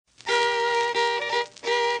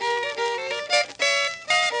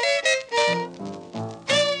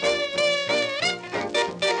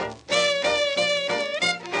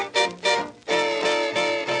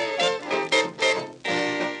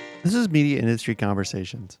Industry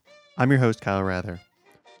Conversations. I'm your host, Kyle Rather.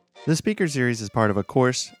 This speaker series is part of a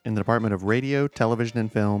course in the Department of Radio, Television,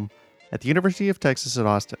 and Film at the University of Texas at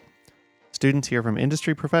Austin. Students hear from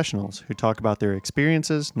industry professionals who talk about their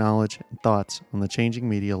experiences, knowledge, and thoughts on the changing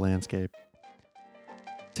media landscape.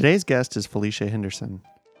 Today's guest is Felicia Henderson.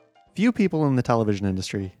 Few people in the television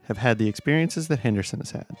industry have had the experiences that Henderson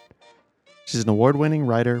has had. She's an award-winning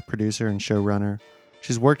writer, producer, and showrunner.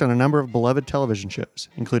 She's worked on a number of beloved television shows,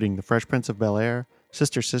 including The Fresh Prince of Bel-Air,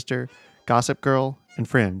 Sister Sister, Gossip Girl, and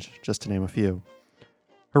Fringe, just to name a few.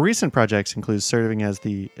 Her recent projects include serving as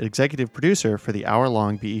the executive producer for the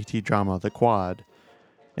hour-long BET drama The Quad,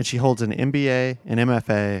 and she holds an MBA and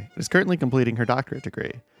MFA and is currently completing her doctorate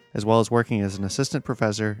degree, as well as working as an assistant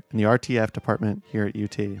professor in the RTF department here at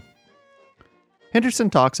UT. Henderson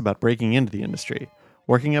talks about breaking into the industry,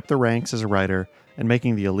 working up the ranks as a writer, and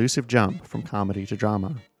making the elusive jump from comedy to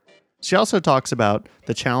drama. She also talks about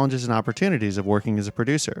the challenges and opportunities of working as a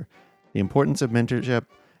producer, the importance of mentorship,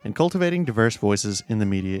 and cultivating diverse voices in the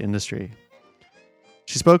media industry.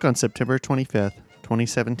 She spoke on September 25th,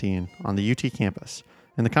 2017 on the UT campus,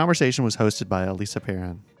 and the conversation was hosted by Elisa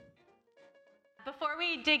Perrin. Before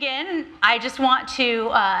we dig in, I just want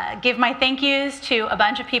to give my thank yous to a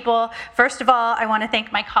bunch of people. First of all, I want to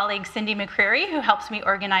thank my colleague Cindy McCreary, who helps me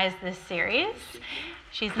organize this series.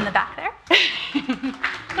 She's in the back there.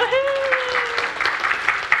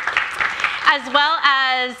 As well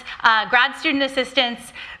as grad student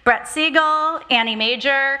assistants Brett Siegel, Annie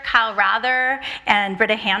Major, Kyle Rather, and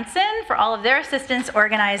Britta Hansen for all of their assistance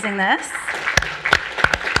organizing this.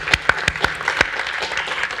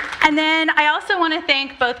 And then I also want to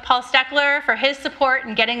thank both Paul Steckler for his support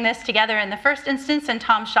in getting this together in the first instance, and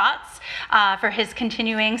Tom Schatz for his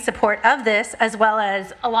continuing support of this, as well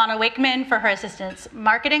as Alana Wakeman for her assistance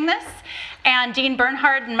marketing this, and Dean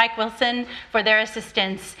Bernhardt and Mike Wilson for their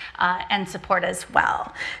assistance and support as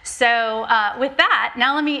well. So with that,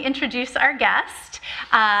 now let me introduce our guest,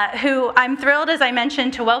 who I'm thrilled, as I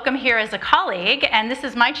mentioned, to welcome here as a colleague, and this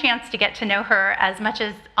is my chance to get to know her as much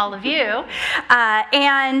as all of you.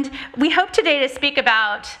 And we hope today to speak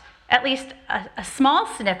about at least a small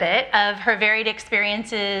snippet of her varied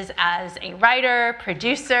experiences as a writer,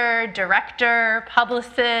 producer, director,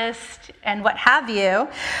 publicist, and what have you.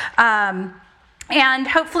 And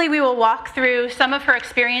hopefully we will walk through some of her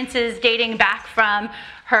experiences dating back from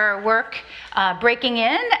her work breaking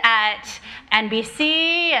in at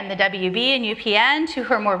NBC and the WB and UPN to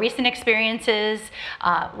her more recent experiences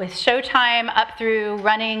with Showtime up through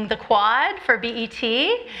running The Quad for BET,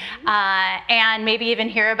 and maybe even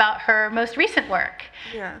hear about her most recent work.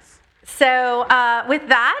 Yes. So with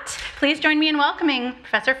that, please join me in welcoming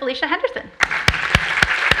Professor Felicia Henderson.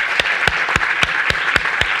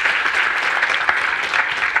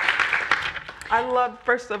 I love,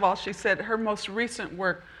 first of all, she said her most recent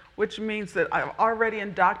work, which means that I've already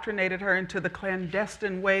indoctrinated her into the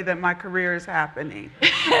clandestine way that my career is happening.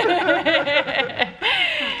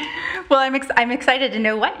 Well, I'm excited to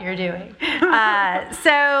know what you're doing.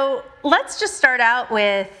 So let's just start out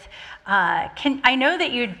with, I know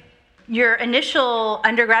that your initial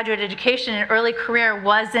undergraduate education and early career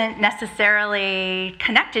wasn't necessarily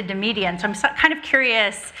connected to media, and so I'm kind of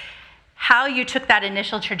curious how you took that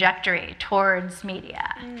initial trajectory towards media.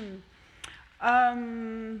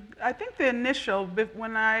 I think the initial,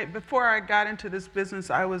 before I got into this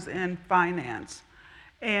business, I was in finance.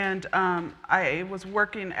 And I was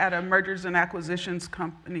working at a mergers and acquisitions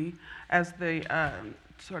company as the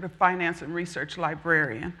sort of finance and research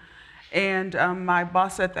librarian. And my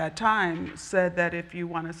boss at that time said that if you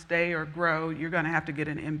want to stay or grow, you're going to have to get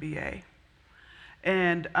an MBA.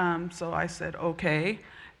 And so I said, okay.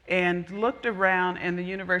 And looked around, and the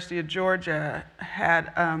University of Georgia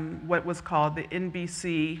had what was called the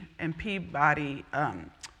NBC and Peabody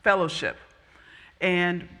Fellowship.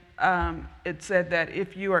 And it said that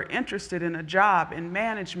if you are interested in a job in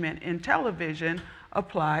management in television,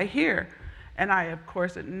 apply here. And I, of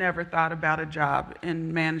course, had never thought about a job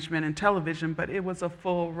in management in television, but it was a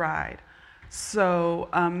full ride. So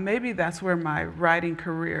maybe that's where my writing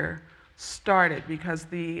career started, because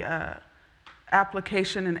the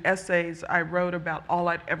application and essays I wrote about all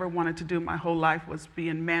I'd ever wanted to do my whole life was be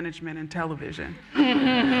in management and television.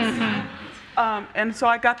 And so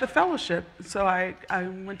I got the fellowship. So I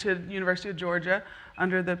went to the University of Georgia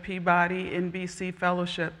under the Peabody NBC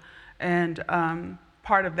Fellowship. And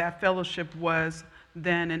part of that fellowship was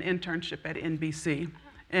then an internship at NBC.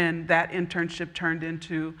 And that internship turned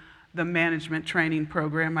into the management training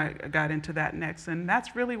program. I got into that next. And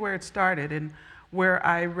that's really where it started. And where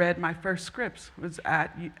I read my first scripts was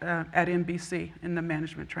at NBC in the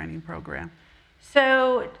management training program.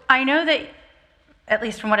 So I know that at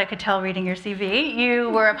least from what I could tell reading your CV, you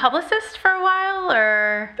were a publicist for a while,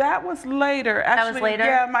 or? That was later. Actually, That was later?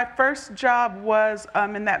 Yeah, my first job was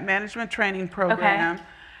in that management training program. Okay.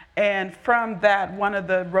 And from that, one of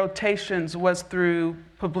the rotations was through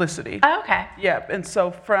publicity. Oh, okay. Yep, and so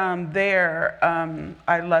from there, when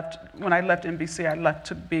I left NBC, I left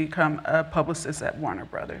to become a publicist at Warner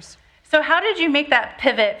Brothers. So how did you make that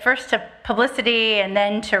pivot, first to publicity and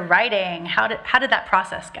then to writing? How did that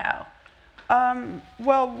process go?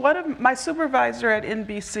 Well, one of my supervisor at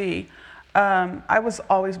NBC, I was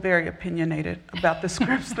always very opinionated about the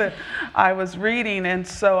scripts that I was reading, and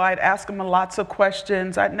so I'd ask him lots of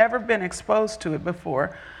questions. I'd never been exposed to it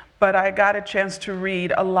before, but I got a chance to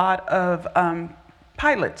read a lot of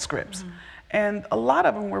pilot scripts, and a lot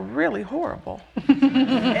of them were really horrible.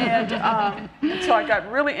 and so I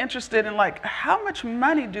got really interested in, like, how much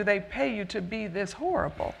money do they pay you to be this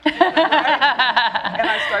horrible? Right? And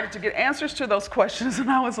I started to get answers to those questions, and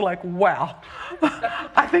I was like, wow,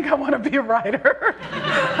 I think I want to be a writer.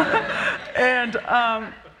 And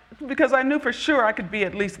because I knew for sure I could be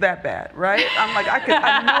at least that bad, right? I'm like,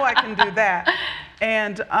 I know I can do that.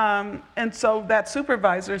 And so that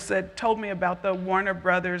supervisor told me about the Warner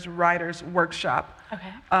Brothers Writers Workshop,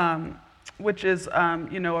 Okay. which is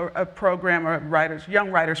a program, or young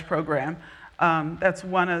writers program. That's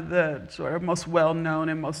one of the sort of most well-known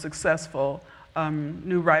and most successful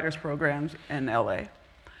new writers programs in LA.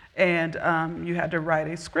 And you had to write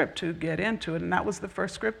a script to get into it, and that was the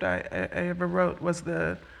first script I ever wrote, was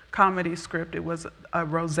the comedy script. It was a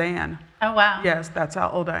Roseanne. Oh, wow. Yes, that's how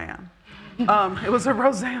old I am. It was a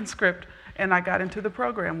Roseanne script, and I got into the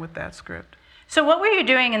program with that script. So what were you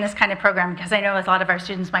doing in this kind of program? Because I know a lot of our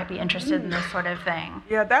students might be interested in this sort of thing.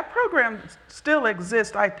 Yeah, that program still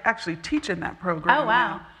exists. I actually teach in that program. Oh, wow.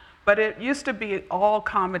 now. But it used to be all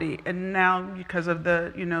comedy, and now because of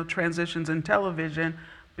the transitions in television,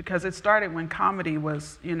 because it started when comedy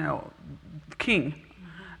was king,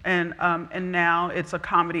 and now it's a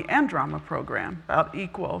comedy and drama program, about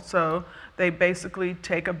equal. So they basically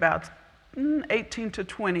take about 18 to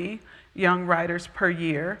 20 young writers per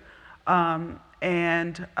year.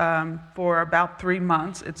 And for about 3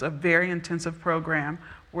 months, it's a very intensive program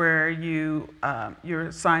where you're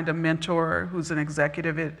assigned a mentor who's an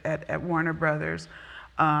executive at Warner Brothers.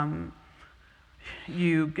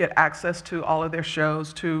 You get access to all of their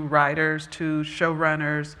shows, to writers, to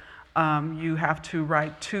showrunners. You have to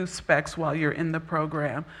write 2 specs while you're in the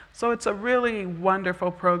program. So it's a really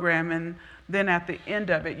wonderful program. And then at the end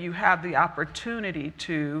of it, you have the opportunity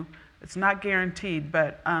to, it's not guaranteed,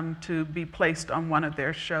 but to be placed on one of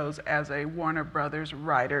their shows as a Warner Brothers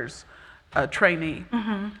writers trainee.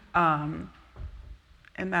 And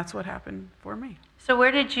that's what happened for me. So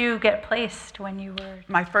where did you get placed when you were?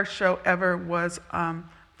 My first show ever was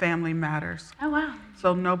Family Matters. Oh, wow.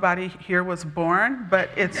 So nobody here was born, but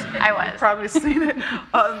I was. You've probably seen it.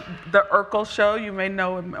 The Urkel Show, you may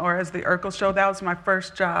know it, or as the Urkel Show. That was my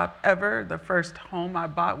first job ever. The first home I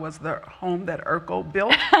bought was the home that Urkel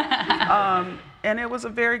built. And it was a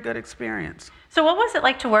very good experience. So what was it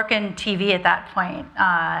like to work in TV at that point,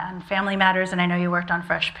 on Family Matters, and I know you worked on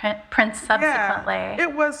Fresh Prince subsequently. Yeah,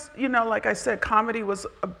 it was, like I said, comedy was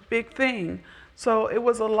a big thing. So it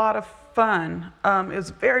was a lot of fun. It was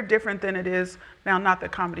very different than it is now. Not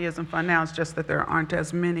that comedy isn't fun now, it's just that there aren't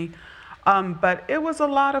as many. But it was a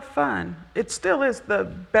lot of fun. It still is the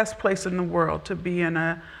best place in the world to be in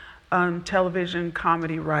a television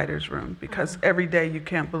comedy writer's room, because every day you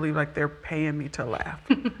can't believe, like, they're paying me to laugh.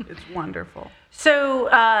 It's wonderful. So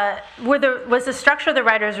was the structure of the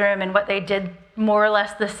writer's room and what they did more or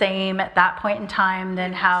less the same at that point in time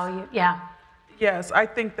than how you, Yes, I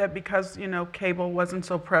think that because, cable wasn't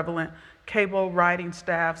so prevalent, cable writing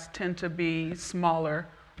staffs tend to be smaller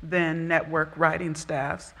than network writing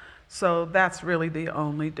staffs. So that's really the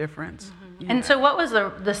only difference. And so what was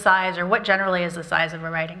the size, or what generally is the size of a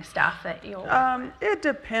writing staff that you'll It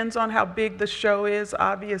depends on how big the show is,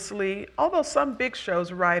 obviously. Although some big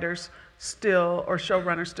shows, writers still, or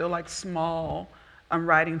showrunners still like small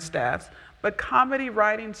writing staffs. But comedy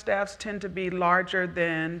writing staffs tend to be larger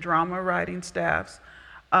than drama writing staffs.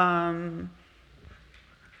 I've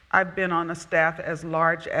been on a staff as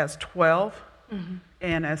large as 12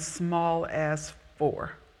 and as small as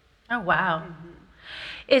 4. Oh, wow.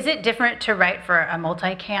 Is it different to write for a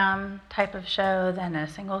multicam type of show than a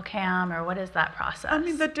single cam, or what is that process? I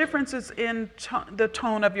mean, the difference is in the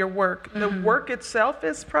tone of your work. The work itself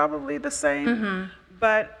is probably the same,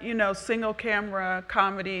 but single camera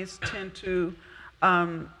comedies tend to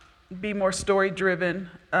be more story driven.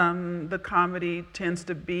 The comedy tends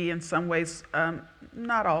to be in some ways,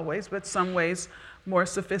 not always, but some ways more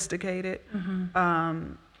sophisticated,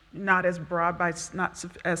 not as broad not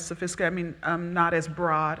as sophisticated. I mean, not as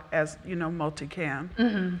broad as multicam.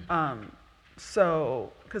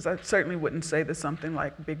 So, because I certainly wouldn't say that something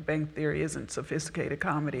like Big Bang Theory isn't sophisticated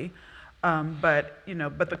comedy, but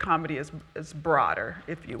the comedy is broader,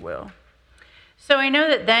 if you will. So I know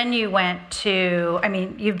that then you went to, I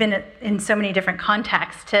mean, you've been in so many different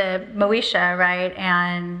contexts, to Moesha, right?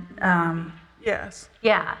 And yes.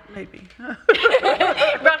 Yeah. Maybe.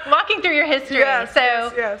 Walking through your history. Yes,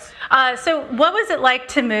 yes. So what was it like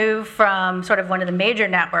to move from sort of one of the major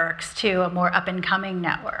networks to a more up-and-coming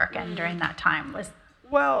network? And during that time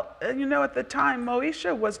Well, at the time,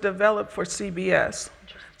 Moesha was developed for CBS.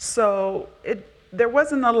 So there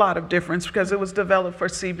wasn't a lot of difference because it was developed for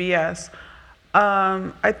CBS.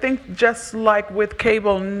 I think just like with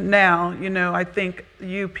cable now, I think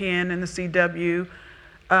UPN and the CW,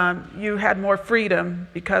 you had more freedom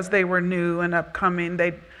because they were new and upcoming.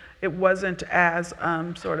 It wasn't as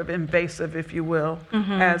sort of invasive, if you will,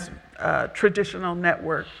 as traditional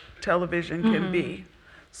network television can be.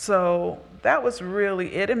 So that was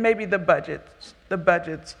really it. And maybe the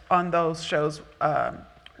budgets on those shows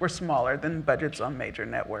were smaller than budgets on major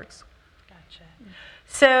networks. Gotcha.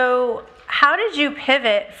 So how did you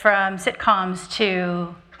pivot from sitcoms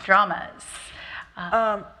to dramas?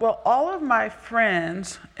 Well, all of my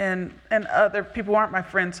friends and other people who aren't my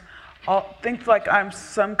friends all think like I'm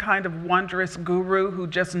some kind of wondrous guru who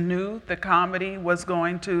just knew the comedy was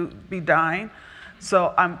going to be dying.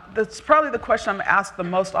 So that's probably the question I'm asked the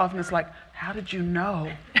most often is like, how did you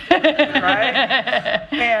know? Right?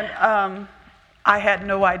 And I had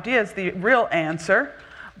no idea is the real answer,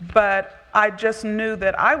 but I just knew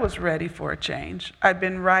that I was ready for a change. I'd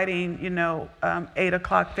been writing, 8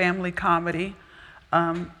 o'clock family comedy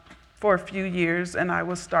for a few years, and I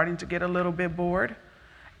was starting to get a little bit bored,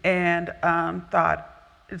 and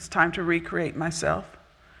thought it's time to recreate myself,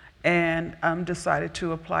 and decided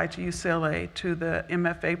to apply to UCLA to the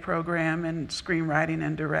MFA program in screenwriting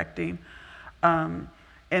and directing.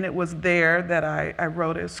 And it was there that I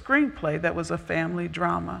wrote a screenplay that was a family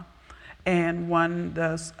drama, and won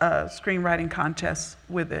the screenwriting contest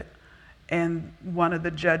with it. And one of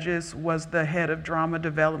the judges was the head of drama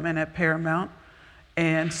development at Paramount,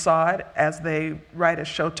 and saw it as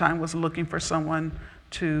Showtime was looking for someone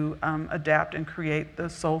to adapt and create the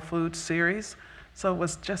Soul Food series. So it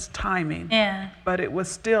was just timing. Yeah. But it was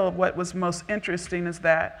still, what was most interesting is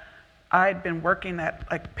that I'd been working at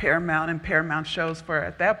like Paramount and Paramount shows for,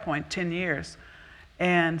 at that point, 10 years.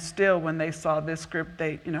 And still, when they saw this script,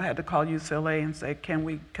 they had to call UCLA and say, can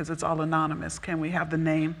we, because it's all anonymous, can we have the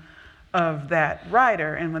name of that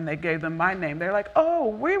writer? And when they gave them my name, they're like, oh,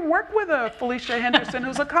 we work with a Felicia Henderson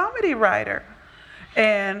who's a comedy writer.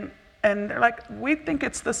 And they're like, we think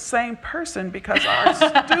it's the same person because our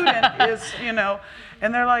student is,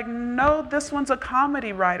 and they're like, no, this one's a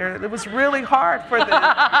comedy writer. It was really hard for them.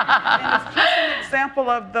 And it's just an example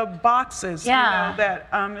of the boxes, that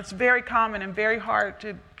it's very common and very hard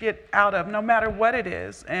to get out of, no matter what it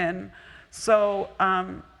is. And so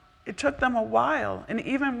it took them a while. And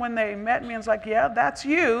even when they met me and was like, yeah, that's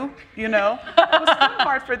you, it was still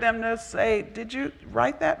hard for them to say, did you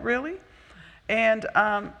write that really? And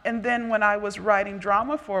then when I was writing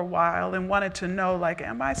drama for a while and wanted to know, like,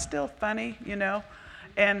 am I still funny,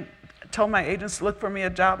 and told my agents to look for me a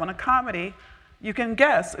job on a comedy, you can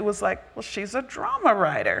guess, it was like, well, she's a drama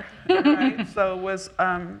writer, right? So it was,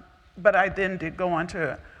 but I then did go on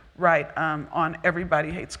to write on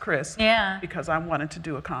Everybody Hates Chris, because I wanted to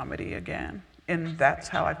do a comedy again. And that's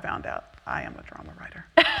how I found out I am a drama writer.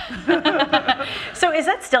 So is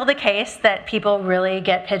that still the case, that people really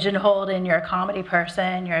get pigeonholed in you're a comedy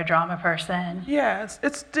person, you're a drama person? Yes,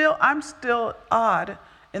 I'm still odd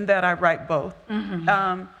in that I write both.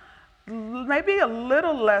 Maybe a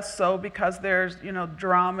little less so because there's,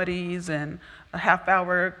 dramedies and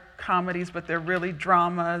half-hour comedies, but they're really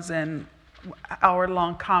dramas, and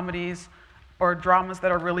hour-long comedies or dramas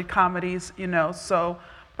that are really comedies, so,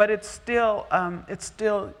 but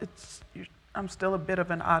I'm still a bit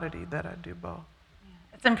of an oddity that I do both.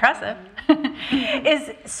 It's impressive.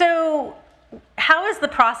 So how is the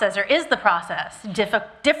process, or is the process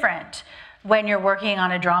different when you're working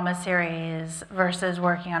on a drama series versus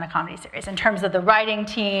working on a comedy series, in terms of the writing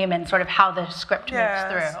team and sort of how the script moves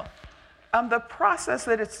through? The process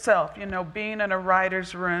itself, being in a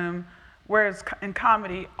writer's room, whereas in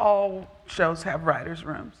comedy, all shows have writer's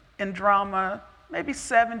rooms. In drama, maybe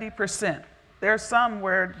 70%. There are some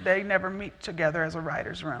where they never meet together as a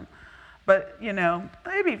writer's room. But,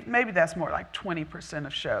 maybe that's more like 20%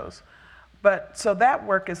 of shows. But so that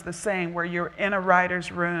work is the same, where you're in a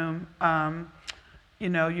writer's room,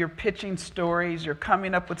 you're pitching stories, you're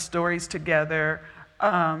coming up with stories together,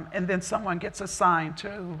 and then someone gets assigned to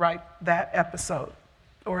write that episode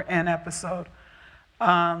or an episode.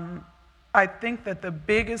 I think that the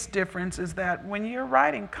biggest difference is that when you're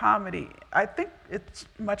writing comedy, I think it's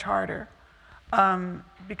much harder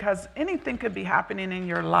because anything could be happening in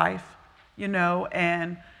your life,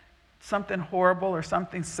 and something horrible or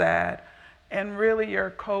something sad. And really your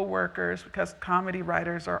coworkers, because comedy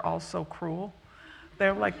writers are all so cruel,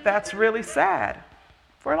 they're like, that's really sad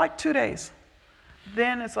for like 2 days.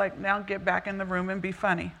 Then it's like, now get back in the room and be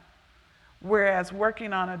funny. Whereas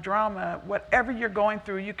working on a drama, whatever you're going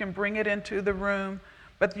through, you can bring it into the room,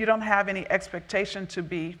 but you don't have any expectation to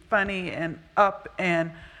be funny and up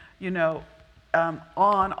and,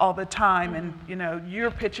 on all the time. And,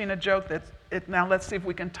 you're pitching a joke now let's see if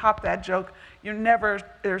we can top that joke.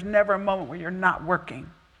 There's never a moment where you're not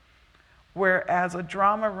working. Whereas a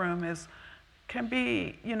drama room can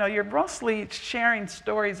be, you're mostly sharing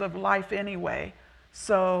stories of life anyway.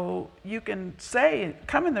 So you can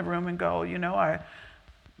come in the room and go,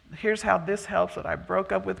 here's how this helps, that I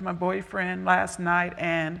broke up with my boyfriend last night,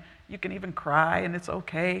 and you can even cry and it's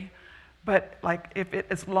okay. But like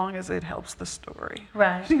as long as it helps the story.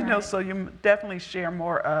 Right. So you definitely share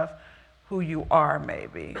more of who you are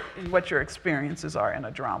maybe, and what your experiences are in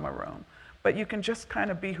a drama room. But you can just kind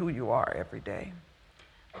of be who you are every day.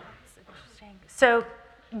 That's interesting. So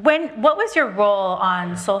what was your role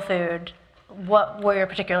on Soul Food? What were your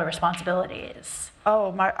particular responsibilities?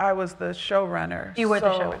 Oh, I was the showrunner. You were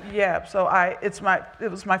the showrunner. Yeah, so it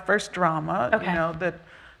was my first drama. Okay. That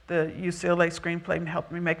the UCLA screenplay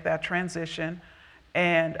helped me make that transition,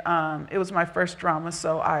 and it was my first drama.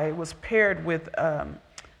 So I was paired with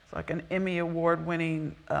like an Emmy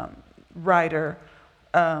Award-winning writer,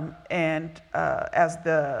 and as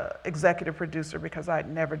the executive producer, because I'd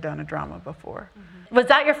never done a drama before. Mm-hmm. Was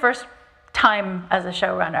that your first time as a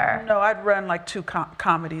showrunner? No, I'd run like 2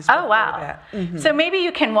 comedies. Oh, wow. That. Mm-hmm. So maybe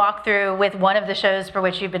you can walk through with one of the shows for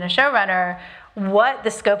which you've been a showrunner what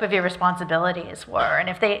the scope of your responsibilities were, and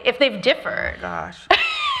if they've differed. Gosh,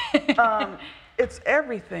 it's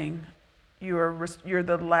everything. You're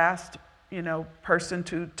the last person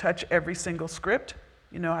to touch every single script.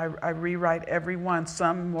 I rewrite every one,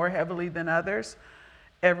 some more heavily than others.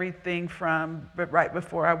 Everything but right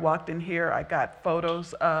before I walked in here, I got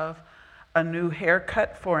photos of a new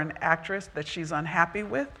haircut for an actress that she's unhappy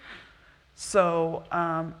with. So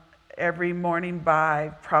every morning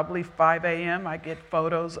by probably 5 a.m., I get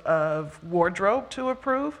photos of wardrobe to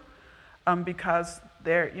approve because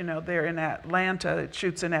they're in Atlanta, it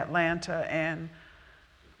shoots in Atlanta, and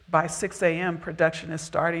by 6 a.m., production is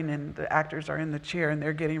starting and the actors are in the chair and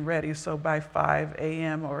they're getting ready. So by 5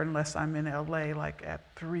 a.m., or unless I'm in LA, like at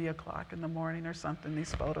 3 o'clock in the morning or something,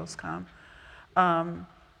 these photos come.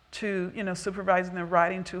 To, supervising the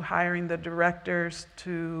writing, to hiring the directors,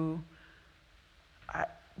 to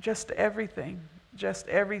just everything.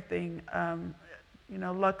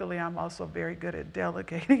 Luckily I'm also very good at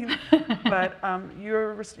delegating, but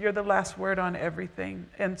you're the last word on everything.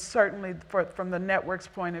 And certainly from the network's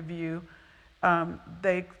point of view,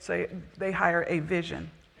 they hire a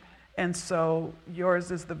vision. And so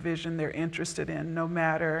yours is the vision they're interested in. No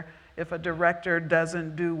matter if a director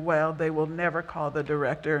doesn't do well, they will never call the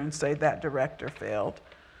director and say that director failed.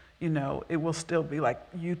 It will still be like,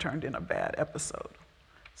 you turned in a bad episode.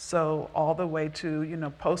 So all the way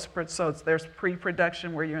to, so there's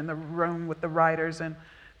pre-production where you're in the room with the writers and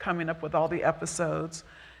coming up with all the episodes.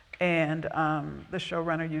 And the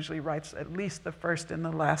showrunner usually writes at least the first and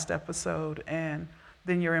the last episode. And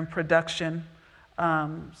then you're in production.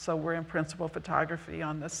 So we're in principal photography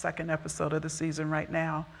on the 2nd episode of the season right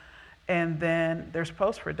now. And then there's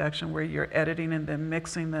post-production where you're editing and then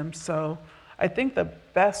mixing them. So I think the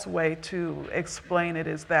best way to explain it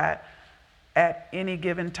is that at any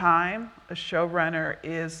given time, a showrunner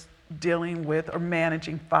is dealing with or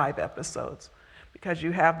managing 5 episodes, because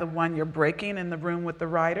you have the one you're breaking in the room with the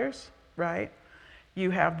writers, right? You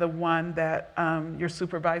have the one that you're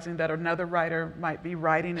supervising that another writer might be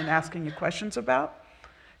writing and asking you questions about.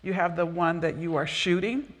 You have the one that you are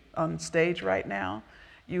shooting on stage right now.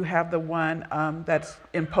 You have the one that's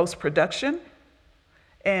in post-production.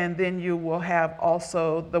 And then you will have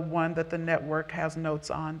also the one that the network has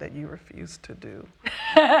notes on that you refuse to do.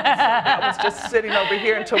 So that was just sitting over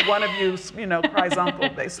here until one of you, cries uncle,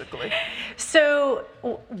 basically. So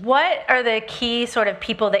what are the key sort of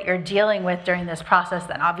people that you're dealing with during this process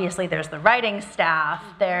then? Obviously there's the writing staff,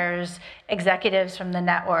 there's executives from the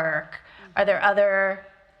network. Are there other?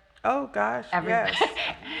 Oh gosh,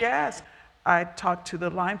 yes. I talk to the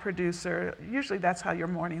line producer. Usually that's how your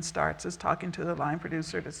morning starts, is talking to the line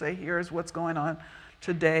producer to say, here's what's going on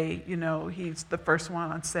today. You know, he's the first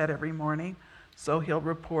one on set every morning, so he'll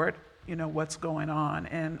report, you know, what's going on.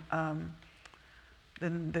 And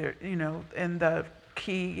then there, you know, and the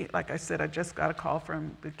key, like I said, I just got a call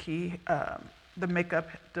from the key,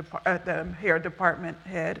 the the hair department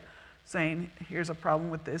head, saying, here's a problem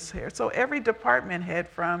with this hair. So every department head,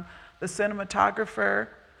 from the cinematographer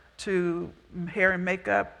to hair and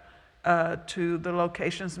makeup, to the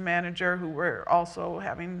locations manager, who we're also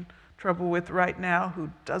having trouble with right now, who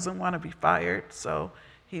doesn't want to be fired, so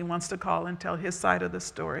he wants to call and tell his side of the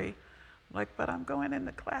story. Like, but I'm going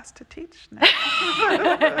into class to teach now.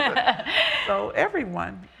 So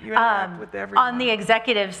everyone, you interact with everyone. On the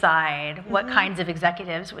executive side, what kinds of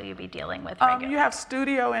executives will you be dealing with regularly? You have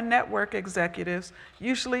studio and network executives,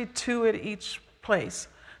 usually 2 at each place.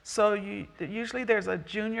 So usually there's a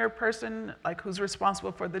junior person, like, who's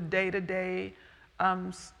responsible for the day-to-day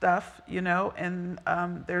stuff, you know, and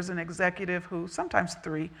there's an executive who, sometimes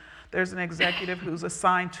 3, there's an executive who's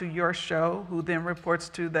assigned to your show, who then reports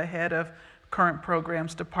to the head of current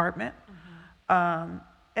programs department. And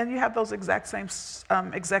you have those exact same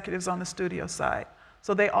executives on the studio side.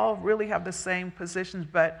 So they all really have the same positions,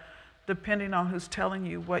 but depending on who's telling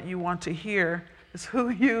you what you want to hear is who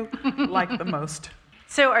you like the most.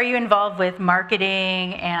 So are you involved with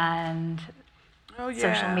marketing and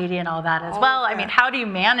social media and all that as well? I mean, how do you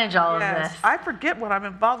manage all of this? I forget what I'm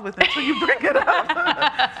involved with until you bring it up.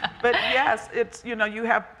 But yes, it's, you know, you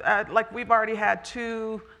have, like, we've already had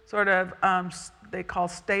 2 sort of, they call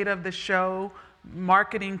state of the show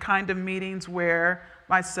marketing kind of meetings, where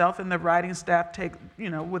myself and the writing staff take, you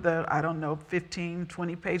know, with a, I don't know, 15,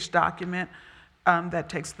 20-page document that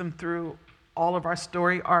takes them through all of our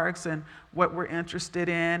story arcs and what we're interested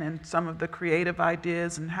in, and some of the creative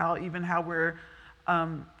ideas, and how we're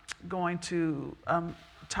going to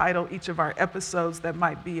title each of our episodes that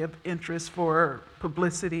might be of interest for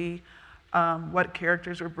publicity, what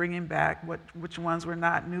characters we're bringing back, which ones we're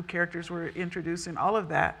not, new characters we're introducing, all of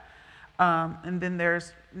that. And then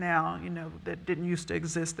there's now, you know, that didn't used to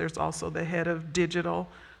exist, there's also the head of digital,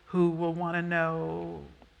 who will want to know,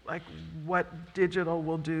 like, what digital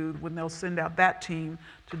will do when they'll send out that team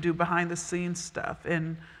to do behind the scenes stuff.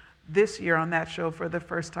 And this year on that show, for the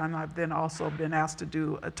first time, I've then also been asked to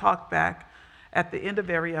do a talk back at the end of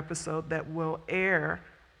every episode that will air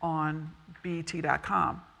on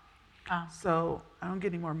BET.com. Oh. So I don't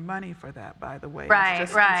get any more money for that, by the way. Right,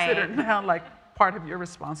 it's just right. considered now like part of your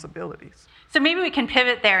responsibilities. So maybe we can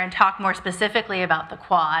pivot there and talk more specifically about the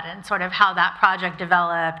Quad and sort of how that project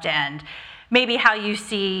developed, and maybe how you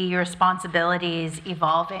see your responsibilities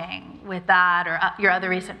evolving with that, or your other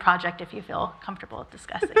recent project, if you feel comfortable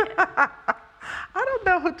discussing it. I don't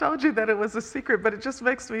know who told you that it was a secret, but it just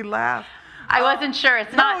makes me laugh. I wasn't sure.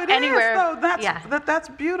 It's not anywhere. No, that's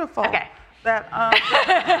beautiful. Okay. That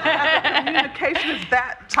the communication is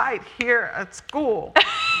that tight here at school.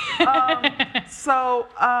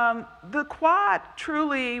 The Quad,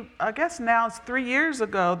 truly, I guess now it's 3 years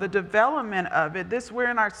ago, the development of it. We're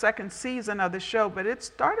in our 2nd season of the show, but it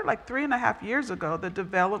started like 3.5 years ago, the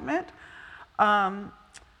development.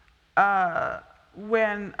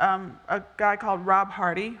 When a guy called Rob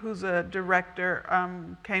Hardy, who's a director,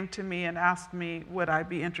 came to me and asked me would I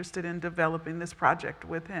be interested in developing this project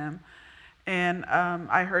with him. And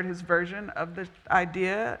I heard his version of the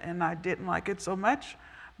idea, and I didn't like it so much.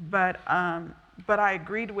 But I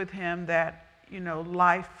agreed with him that, you know,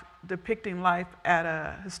 depicting life at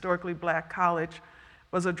a historically Black college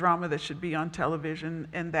was a drama that should be on television,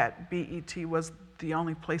 and that BET was the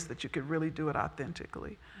only place that you could really do it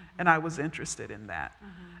authentically. Mm-hmm. And I was interested in that.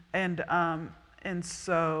 Mm-hmm. And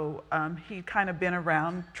so he'd kind of been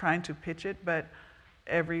around trying to pitch it, but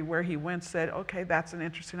everywhere he went said, okay, that's an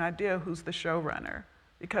interesting idea, who's the showrunner?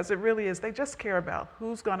 Because it really is, they just care about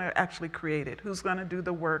who's gonna actually create it, who's gonna do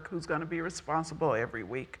the work, who's gonna be responsible every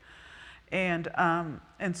week. And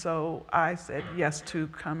so I said yes to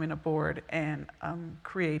coming aboard and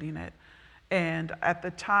creating it. And at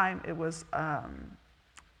the time, it was,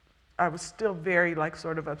 I was still very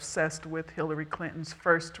sort of obsessed with Hillary Clinton's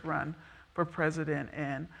first run for president,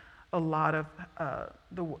 and a lot of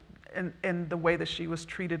the way that she was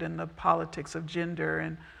treated in the politics of gender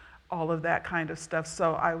and all of that kind of stuff.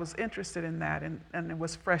 So I was interested in that, and it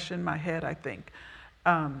was fresh in my head, I think.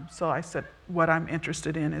 So I said, what I'm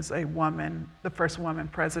interested in is a woman, the first woman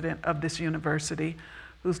president of this university,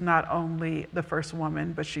 who's not only the first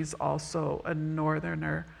woman, but she's also a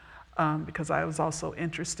Northerner, because I was also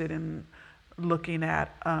interested in looking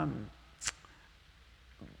at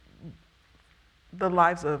the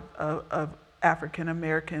lives of African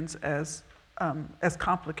Americans as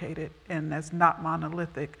complicated and as not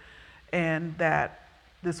monolithic, and that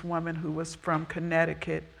this woman who was from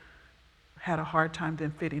Connecticut had a hard time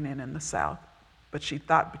then fitting in the South, but she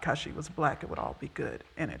thought because she was Black it would all be good,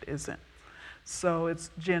 and it isn't. So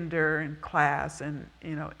it's gender and class and,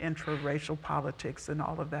 you know, intra-racial politics and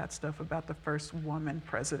all of that stuff about the first woman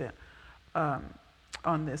president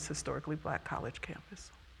on this historically Black college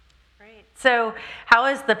campus. Great. So how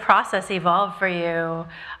has the process evolved for you?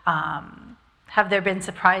 Have there been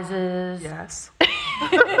surprises? Yes.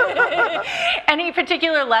 Any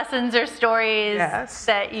particular lessons or stories Yes.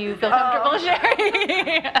 that you feel comfortable sharing?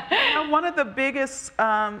 You know, one of the biggest,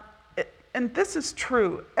 and this is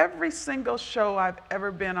true, every single show I've ever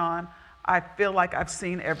been on, I feel like I've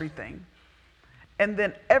seen everything. And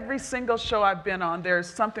then every single show I've been on, there's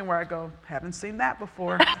something where I go, haven't seen that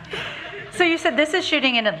before. So you said this is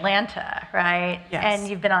shooting in Atlanta, right? Yes. And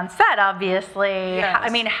you've been on set, obviously. Yes. I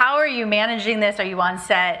mean, how are you managing this? Are you on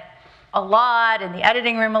set a lot, in the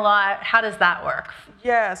editing room a lot? How does that work?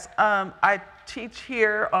 Yes, I teach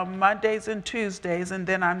here on Mondays and Tuesdays, and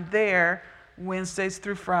then I'm there Wednesdays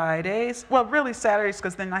through Fridays. Well, really Saturdays,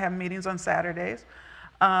 because then I have meetings on Saturdays.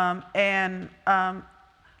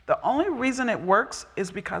 The only reason it works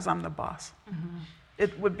is because I'm the boss. Mm-hmm.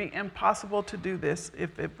 It would be impossible to do this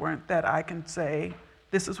if it weren't that I can say,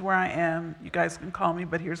 this is where I am, you guys can call me,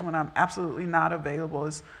 but here's when I'm absolutely not available,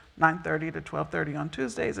 is 9:30 to 12:30 on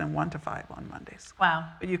Tuesdays and 1 to 5 on Mondays. Wow.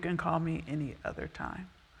 But you can call me any other time.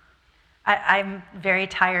 I'm very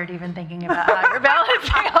tired even thinking about how you're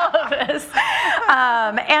balancing all of this.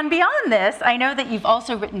 And beyond this, I know that you've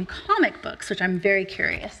also written comic books, which I'm very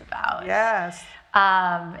curious about. Yes.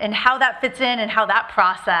 And how that fits in and how that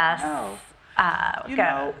process You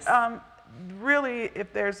goes. know, really,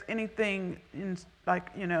 if there's anything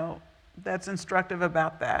that's instructive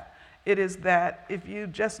about that, it is that if you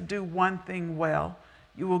just do one thing well,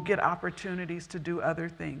 you will get opportunities to do other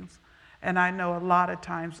things. And I know a lot of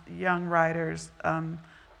times young writers,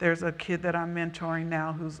 there's a kid that I'm mentoring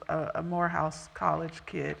now who's a Morehouse College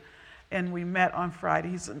kid, and we met on Friday.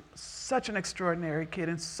 He's such an extraordinary kid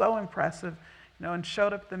and so impressive, you know, and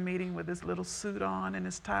showed up at the meeting with his little suit on and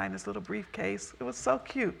his tie and his little briefcase. It was so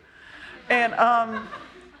cute. And,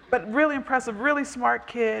 but really impressive, really smart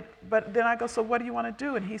kid. But then I go, so what do you want to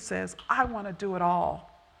do? And he says, I want to do it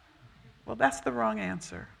all. Well, that's the wrong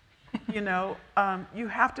answer. You know, you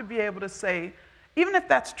have to be able to say, even if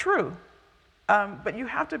that's true, but you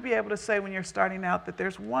have to be able to say when you're starting out that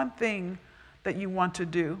there's one thing that you want to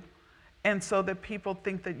do, and so that people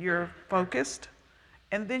think that you're focused,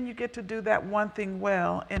 and then you get to do that one thing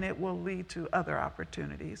well, and it will lead to other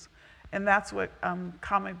opportunities. And that's what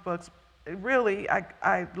comic books, really,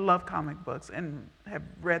 I love comic books and have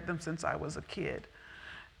read them since I was a kid.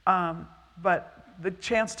 But the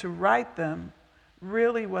chance to write them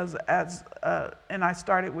really was and I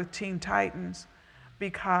started with Teen Titans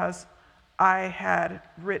because I had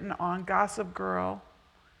written on Gossip Girl,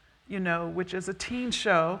 you know, which is a teen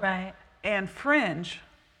show, Right. and Fringe,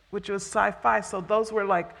 which was sci-fi. So those were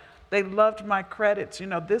like, they loved my credits. You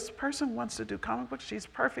know, this person wants to do comic books, she's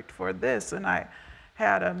perfect for this. And I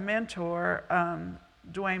had a mentor,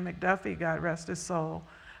 Dwayne McDuffie, God rest his soul,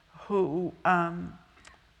 who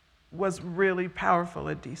was really powerful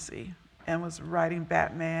at DC and was writing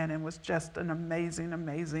Batman and was just an amazing,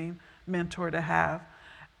 amazing mentor to have.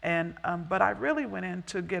 And, but I really went in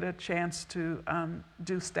to get a chance to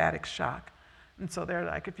do Static Shock. And so they're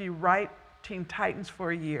like, if you write Teen Titans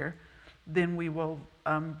for a year, then we will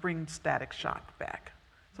bring Static Shock back.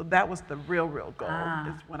 So that was the real goal,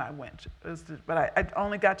 is when I went. But I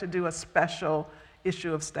only got to do a special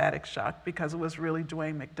issue of Static Shock because it was really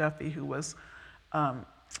Dwayne McDuffie who was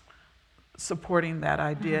supporting that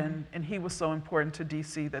idea. Mm-hmm. And he was so important to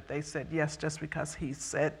DC that they said yes, just because he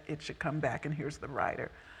said it should come back and here's the writer.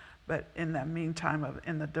 But in that meantime,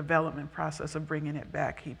 in the development process of bringing it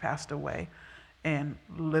back, he passed away. And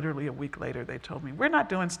literally a week later, they told me, we're not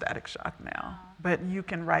doing Static Shock now, but you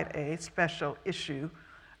can write a special issue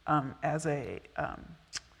as a,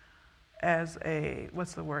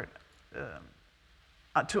 what's the word?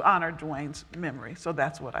 To honor Dwayne's memory. So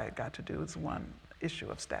that's what I got to do, is one issue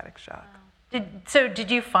of Static Shock. So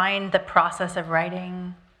did you find the process of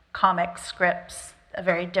writing comic scripts a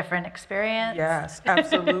very different experience? Yes,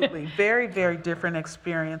 absolutely. Very, very different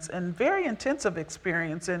experience and very intensive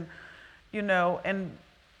experience. And, you know, and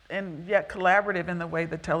yet collaborative in the way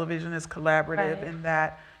that television is collaborative, right. In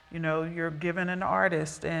that, you know, you're given an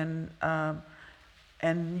artist and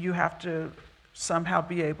you have to somehow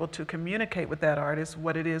be able to communicate with that artist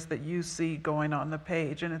what it is that you see going on the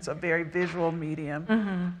page. And it's a very visual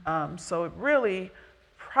medium. So it really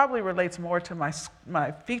probably relates more to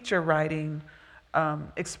my feature writing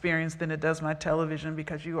experience than it does my television,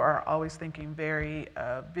 because you are always thinking very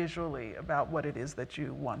visually about what it is that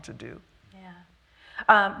you want to do.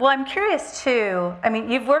 Yeah. Well, I'm curious too. I mean,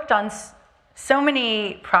 you've worked on so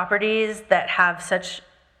many properties that have such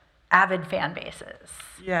avid fan bases.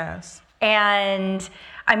 Yes. And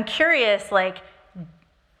I'm curious, like,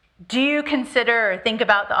 do you consider or think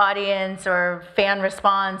about the audience or fan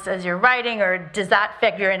response as you're writing, or does that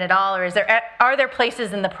figure in at all? Or are there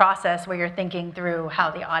places in the process where you're thinking through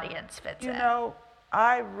how the audience fits in? You know,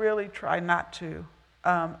 I really try not to.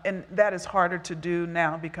 And that is harder to do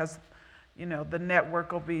now because, you know, the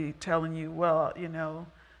network will be telling you, well, you know,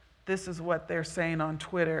 this is what they're saying on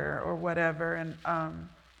Twitter or whatever. And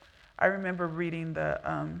I remember reading the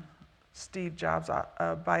Steve Jobs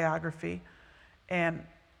biography and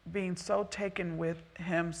being so taken with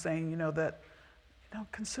him saying, you know, that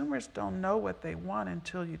consumers don't know what they want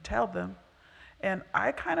until you tell them. And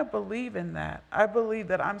I kind of believe in that. I believe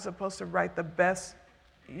that I'm supposed to write the best,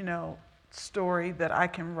 you know, story that I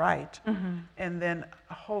can write, and then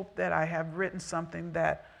hope that I have written something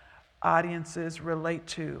that audiences relate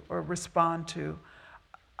to or respond to.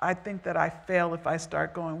 I think that I fail if I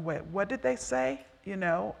start going, wait, what did they say? You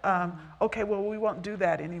know, okay, well, we won't do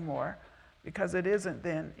that anymore, because it isn't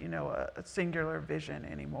then, you know, a singular vision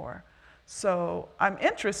anymore. So I'm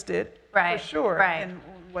interested, for sure, in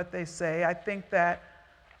what they say. I think that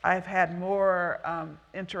I've had more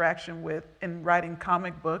interaction in writing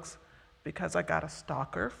comic books, because I got a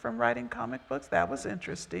stalker from writing comic books. That was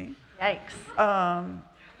interesting. Yikes.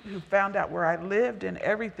 Who found out where I lived and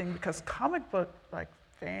everything, because comic book, like,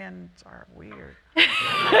 fans are weird. So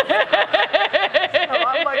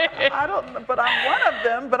I'm like, I don't, but I'm one of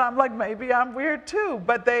them, but I'm like, maybe I'm weird too.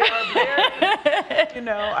 But they are very, you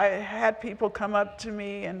know, I had people come up to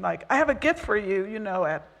me and like, I have a gift for you, you know,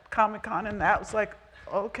 at Comic-Con, and that was like,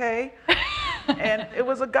 okay. And it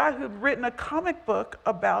was a guy who'd written a comic book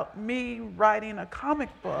about me writing a comic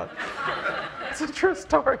book. It's a true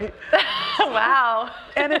story. Wow.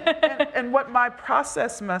 And what my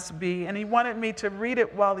process must be, and he wanted me to read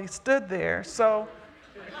it while he stood there. So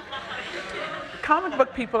comic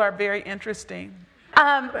book people are very interesting.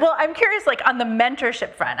 Well, I'm curious, like, on the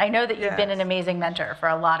mentorship front, I know that you've been an amazing mentor for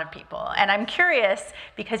a lot of people. And I'm curious,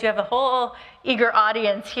 because you have a whole eager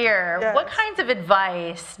audience here, what kinds of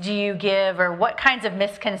advice do you give, or what kinds of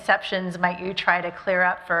misconceptions might you try to clear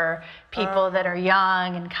up for people that are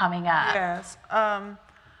young and coming up? Yes.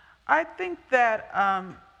 I think that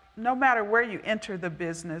no matter where you enter the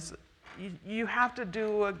business, you have to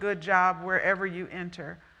do a good job wherever you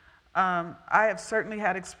enter. I have certainly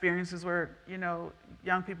had experiences where, you know,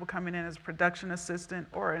 young people coming in as production assistant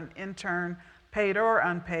or an intern, paid or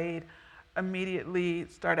unpaid, immediately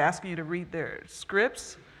start asking you to read their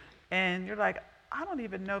scripts. And you're like, I don't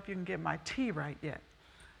even know if you can get my T right yet.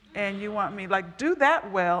 And you want me, like, do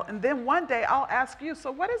that well, and then one day I'll ask you, so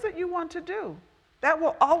what is it you want to do? That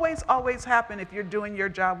will always, always happen if you're doing your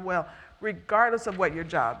job well, regardless of what your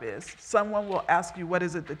job is. Someone will ask you, what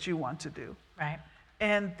is it that you want to do? Right.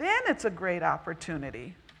 And then it's a great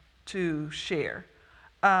opportunity to share.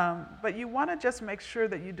 But you want to just make sure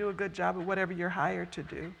that you do a good job at whatever you're hired to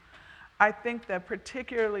do. I think that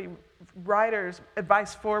particularly writers,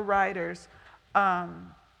 advice for writers,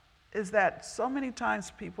 is that so many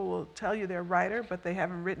times people will tell you they're a writer, but they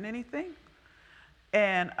haven't written anything.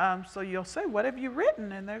 And so you'll say, what have you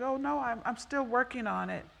written? And they go, no, I'm still working on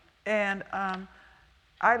it. And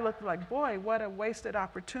I look like, boy, what a wasted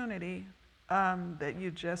opportunity that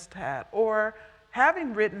you just had. Or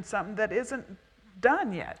having written something that isn't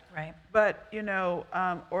done yet. Right. But, you know,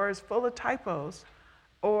 or is full of typos.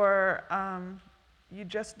 Or you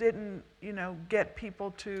just didn't, you know, get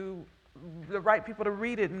the right people to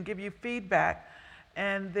read it and give you feedback.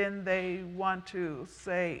 And then they want to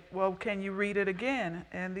say, well, can you read it again?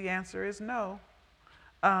 And the answer is no.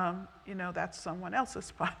 You know, that's someone else's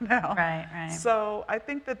spot now. Right, right. So I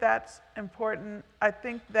think that that's important. I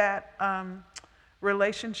think that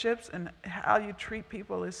relationships and how you treat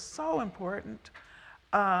people is so important.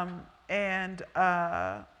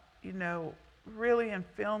 You know, really in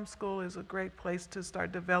film school is a great place to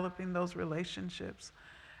start developing those relationships.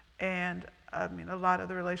 And I mean, a lot of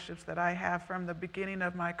the relationships that I have from the beginning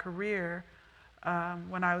of my career,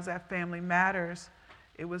 when I was at Family Matters,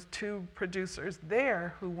 it was 2 producers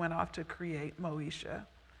there who went off to create Moesha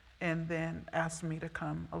and then asked me to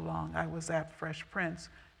come along. I was at Fresh Prince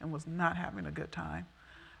and was not having a good time.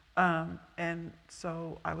 And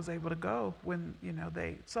so I was able to go when,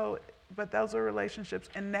 but those are relationships.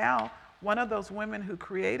 And now one of those women who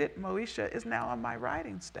created Moesha is now on my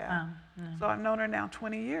writing staff. So I've known her now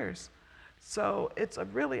 20 years. So it's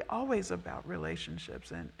really always about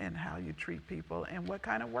relationships and how you treat people and what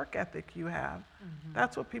kind of work ethic you have.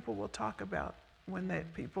 That's what people will talk about when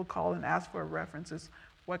people call and ask for references,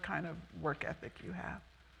 what kind of work ethic you have.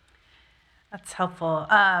 That's helpful.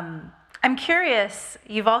 I'm curious,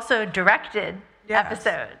 you've also directed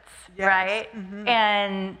episodes, right?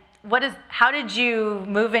 And how did you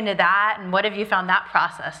move into that, and what have you found that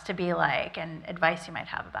process to be like, and advice you might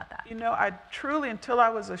have about that? I truly, until I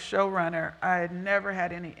was a showrunner, I had never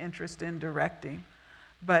had any interest in directing,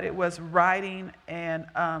 but it was writing, and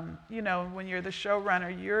when you're the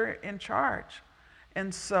showrunner, you're in charge.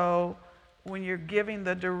 And so when you're giving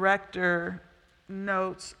the director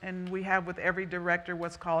notes, and we have with every director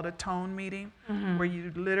what's called a tone meeting, where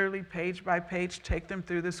you literally page by page take them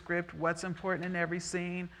through the script, what's important in every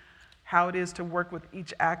scene, how it is to work with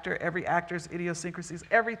each actor, every actor's idiosyncrasies,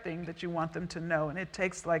 everything that you want them to know. And it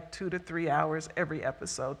takes like 2 to 3 hours every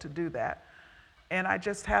episode to do that. And I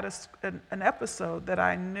just had an episode that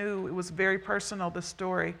I knew, it was very personal, the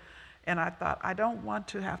story. And I thought, I don't want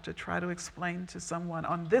to have to try to explain to someone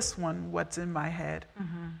on this one what's in my head.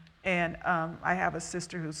 And I have a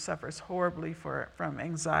sister who suffers horribly from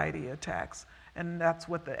anxiety attacks. And that's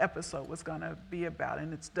what the episode was going to be about.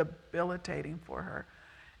 And it's debilitating for her.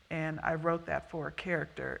 And I wrote that for a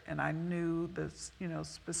character, and I knew the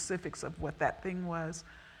specifics of what that thing was.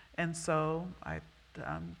 And so I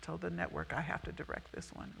told the network I have to direct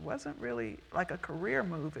this one. It wasn't really like a career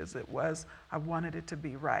move as it was. I wanted it to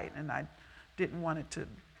be right, and I didn't want it to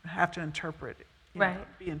have to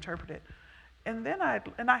be interpreted. And then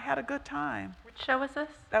I had a good time. Which show was this?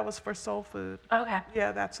 That was for Soul Food. Okay.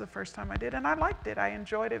 Yeah, that's the first time I did, and I liked it. I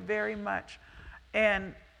enjoyed it very much.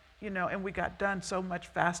 And and we got done so much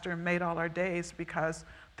faster and made all our days because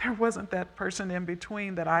there wasn't that person in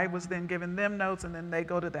between that I was then giving them notes, and then they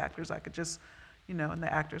go to the actors. I could just, and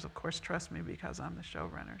the actors, of course, trust me because I'm the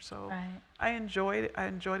showrunner. So I enjoyed it. I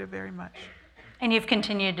enjoyed it very much. And you've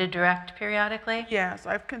continued to direct periodically? Yes,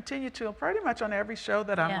 I've continued to pretty much on every show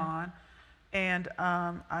that I'm on. And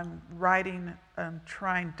I'm writing,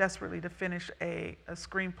 trying desperately to finish a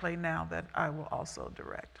screenplay now that I will also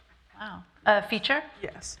direct. Wow. A feature?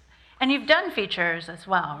 Yes. And you've done features as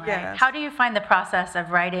well, right? Yes. How do you find the process of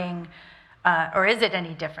writing, or is it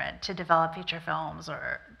any different to develop feature films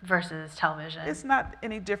versus television? It's not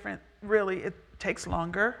any different, really. It takes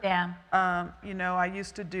longer. Yeah. I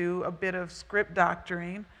used to do a bit of script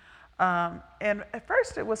doctoring. And at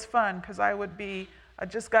first it was fun because I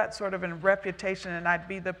just got sort of a reputation, and I'd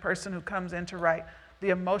be the person who comes in to write the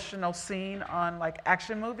emotional scene on like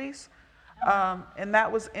action movies. And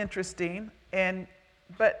that was interesting.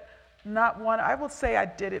 But not one, I would say I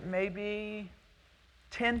did it maybe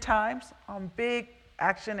 10 times on big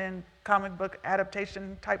action and comic book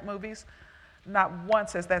adaptation type movies. Not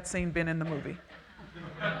once has that scene been in the movie.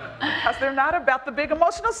 Because they're not about the big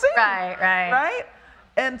emotional scene. Right?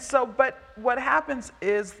 And so, but what happens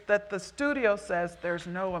is that the studio says there's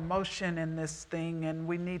no emotion in this thing, and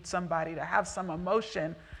we need somebody to have some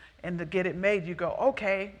emotion, and to get it made, you go,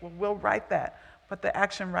 okay, well, we'll write that. But the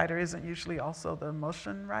action writer isn't usually also the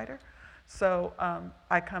emotion writer. So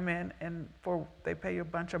I come in, and they pay you a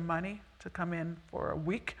bunch of money to come in for a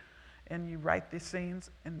week, and you write these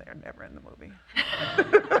scenes, and they're never in the movie.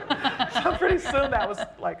 So pretty soon that was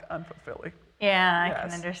like unfulfilling. Yeah, yes. I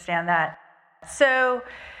can understand that. So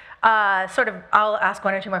I'll ask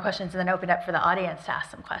 1 or 2 more questions and then open up for the audience to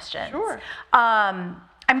ask some questions. Sure.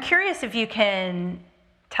 I'm curious if you can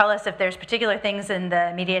tell us if there's particular things in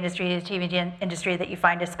the media industry, the TV industry that you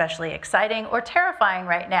find especially exciting or terrifying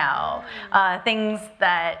right now, things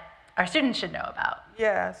that our students should know about.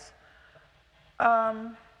 Yes.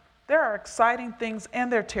 There are exciting things and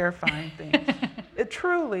there are terrifying things. It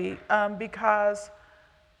truly, because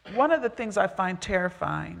one of the things I find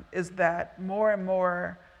terrifying is that more and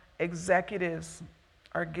more executives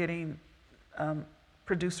are getting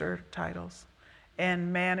producer titles,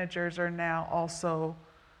 and managers are now also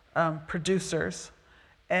producers.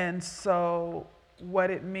 And so what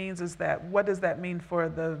it means is that, what does that mean for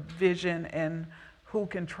the vision and who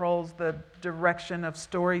controls the direction of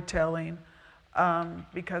storytelling?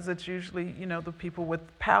 Because it's usually, the people with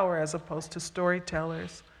power as opposed to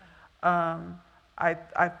storytellers.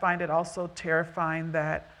 I find it also terrifying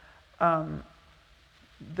that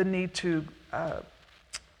the need to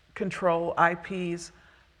control IPs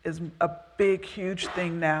is a big, huge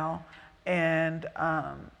thing now, and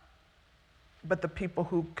but the people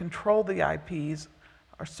who control the IPs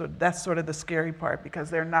so that's sort of the scary part, because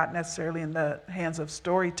they're not necessarily in the hands of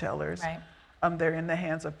storytellers. Right. They're in the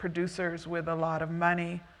hands of producers with a lot of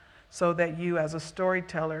money, so that you as a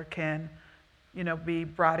storyteller can, be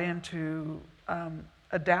brought in to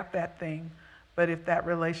adapt that thing. But if that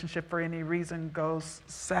relationship for any reason goes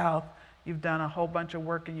south, you've done a whole bunch of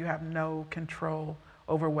work and you have no control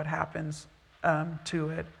over what happens to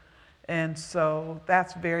it. And so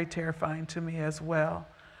that's very terrifying to me as well.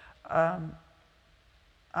 I'm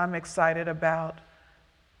excited about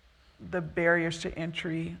the barriers to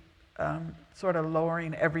entry sort of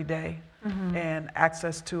lowering every day, and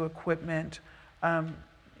access to equipment,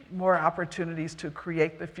 more opportunities to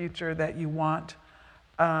create the future that you want.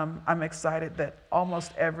 I'm excited that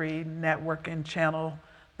almost every network and channel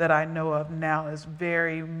that I know of now is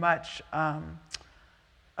very much,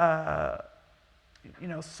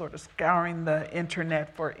 sort of scouring the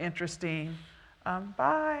internet for interesting.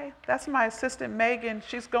 Bye. That's my assistant, Megan.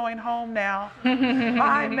 She's going home now.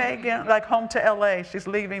 Bye, Megan. Like home to LA. She's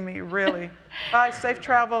leaving me, really. Bye. Safe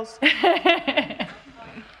travels.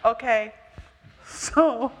 Okay.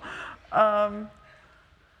 So,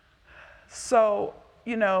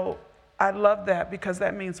 I love that, because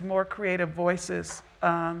that means more creative voices,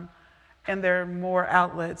 and there are more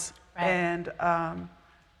outlets. Right. And,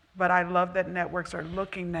 but I love that networks are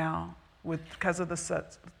looking now, because of the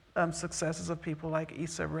successes of people like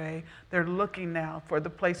Issa Rae. They're looking now for the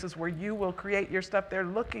places where you will create your stuff. They're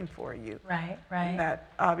looking for you. Right. And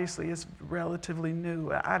that obviously is relatively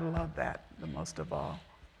new. I love that the most of all.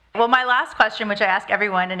 Well, my last question, which I ask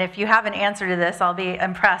everyone, and if you have an answer to this, I'll be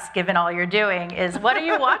impressed given all you're doing, is what are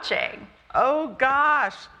you watching? Oh,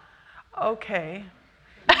 gosh. Okay.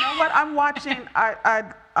 You know what I'm watching?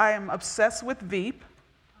 I am obsessed with Veep.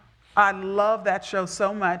 I love that show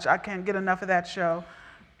so much. I can't get enough of that show.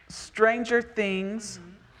 Stranger Things.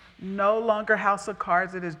 No longer House of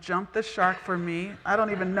Cards. It has jumped the shark for me. I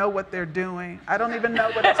don't even know what they're doing. I don't even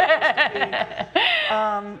know what it's supposed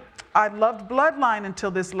to be. I loved Bloodline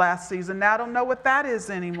until this last season. Now I don't know what that is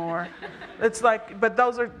anymore. It's like, but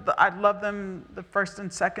I love them the first and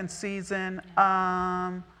second season.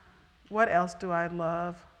 What else do I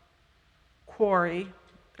love? Quarry.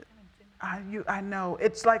 I know.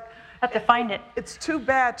 It's like, I have to find it. It's too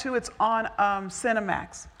bad too. It's on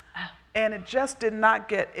Cinemax. And it just did not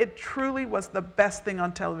it truly was the best thing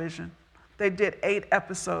on television. They did 8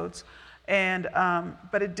 episodes. And,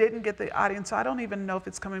 but it didn't get the audience, so I don't even know if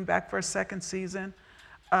it's coming back for a second season.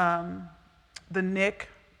 The Knick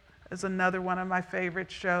is another one of my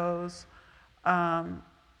favorite shows. I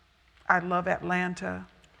love Atlanta.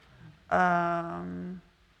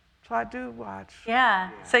 So I do watch.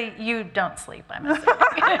 Yeah. So you don't sleep, I'm assuming.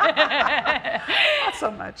 Not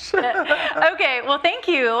so much. Okay, well, thank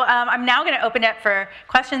you. I'm now going to open it for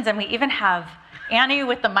questions, and we even have Annie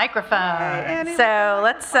with the microphone. Hey, Annie, so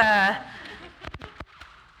let's.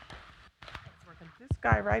 This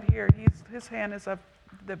guy right here, his hand is up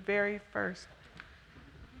the very first.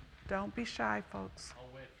 Don't be shy, folks. I'll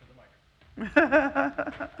wait for the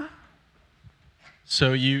microphone.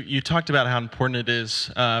 So you talked about how important it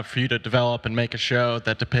is for you to develop and make a show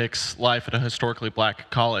that depicts life at a historically black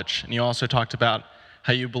college. And you also talked about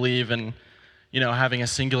how you believe in, having a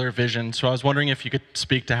singular vision. So I was wondering if you could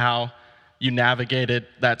speak to how you navigated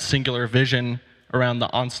that singular vision around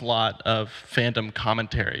the onslaught of fandom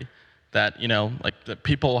commentary that, that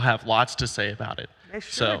people have lots to say about it. They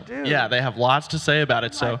sure do. Yeah, they have lots to say about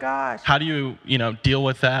it. Oh my gosh. How do you, deal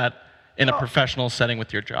with that in a professional setting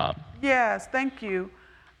with your job? Yes, thank you.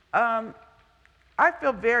 I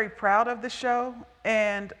feel very proud of the show,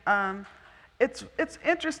 and it's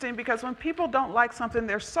interesting because when people don't like something,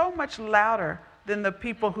 they're so much louder than the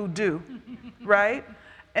people who do, right?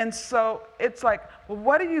 And so it's like, well,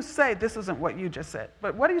 what do you say? This isn't what you just said,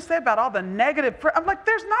 but what do you say about all the negative? I'm like,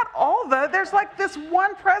 there's not there's like this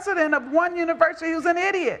one president of one university who's an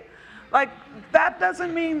idiot. Like, that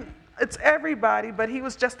doesn't mean it's everybody, but he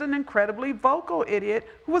was just an incredibly vocal idiot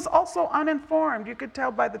who was also uninformed. You could tell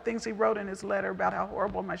by the things he wrote in his letter about how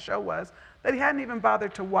horrible my show was that he hadn't even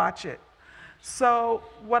bothered to watch it. So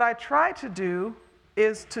what I try to do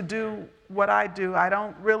is to do what I do.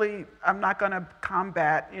 I'm not going to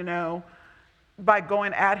combat, by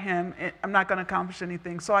going at him. I'm not going to accomplish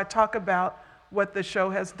anything. So I talk about what the show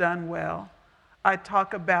has done well. I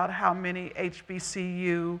talk about how many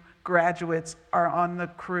HBCU graduates are on the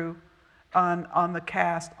crew, on the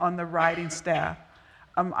cast, on the writing staff.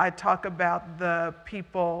 I talk about the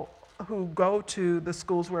people who go to the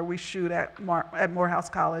schools where we shoot at Morehouse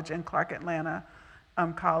College and Clark Atlanta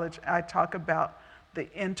College. I talk about the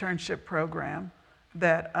internship program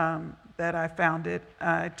that I founded.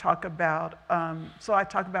 I talk about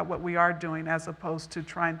what we are doing as opposed to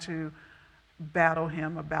trying to battle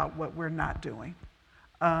him about what we're not doing.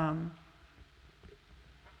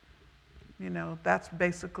 That's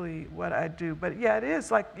basically what I do. But yeah, it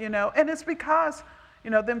is like, and it's because,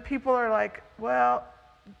 then people are like, well,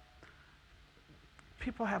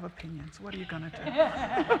 people have opinions. What are you going to do?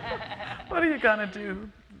 What are you going to do?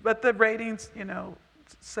 But the ratings,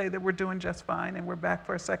 say that we're doing just fine and we're back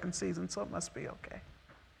for a second season, so it must be okay.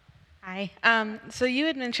 Hi. So you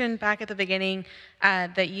had mentioned back at the beginning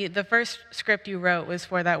that the first script you wrote was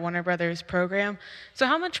for that Warner Brothers program. So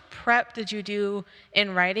how much prep did you do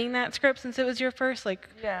in writing that script since it was your first?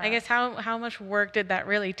 Yeah. I guess how much work did that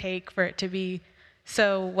really take for it to be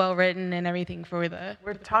so well written and everything for the...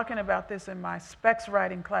 We're talking about this in my specs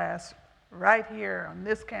writing class right here on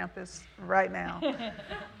this campus right now.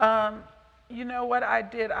 You know what I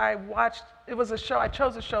did? It was a show, I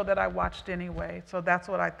chose a show that I watched anyway, so that's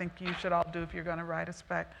what I think you should all do if you're gonna write a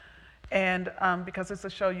spec. And because it's a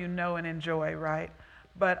show you know and enjoy, right?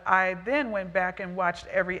 But I then went back and watched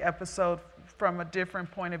every episode from a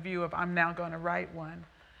different point of view of I'm now gonna write one.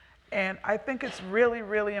 And I think it's really,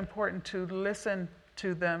 really important to listen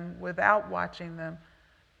to them without watching them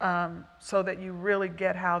so that you really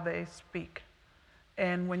get how they speak.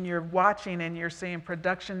 And when you're watching and you're seeing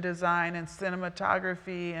production design and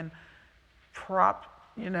cinematography and props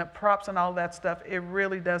and all that stuff, it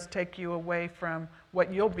really does take you away from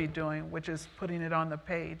what you'll be doing, which is putting it on the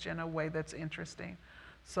page in a way that's interesting.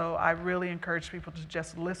 So I really encourage people to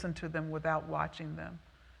just listen to them without watching them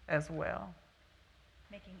as well.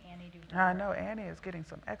 Making Annie do I know Annie is getting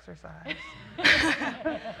some exercise.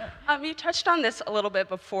 You touched on this a little bit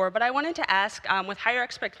before, but I wanted to ask, with higher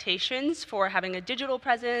expectations for having a digital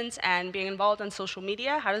presence and being involved on social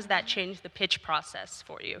media, how does that change the pitch process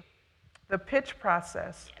for you? The pitch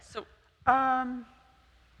process? Yes. So, I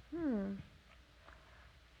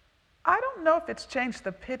don't know if it's changed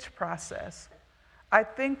the pitch process. I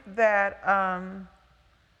think that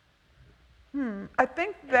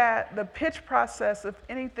the pitch process, if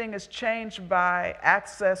anything, is changed by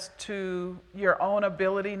access to your own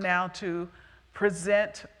ability now to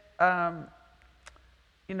present,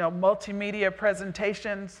 multimedia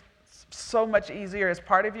presentations so much easier as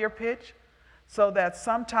part of your pitch, so that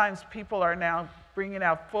sometimes people are now bringing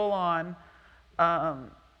out full-on,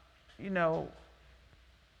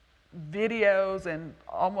 videos and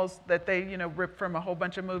almost that they, rip from a whole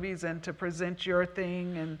bunch of movies and to present your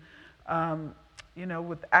thing and,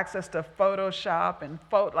 with access to Photoshop and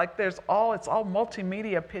it's all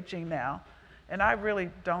multimedia pitching now. And I really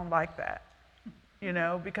don't like that,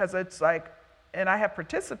 because it's like, and I have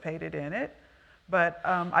participated in it, but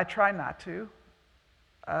I try not to,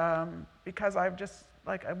 because I'm just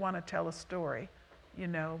like, I want to tell a story,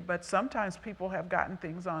 but sometimes people have gotten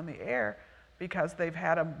things on the air because they've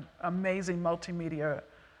had an amazing multimedia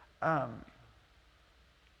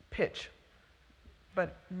pitch.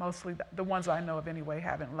 But mostly the ones I know of anyway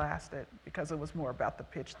haven't lasted because it was more about the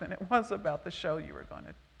pitch than it was about the show you were going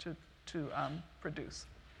to produce.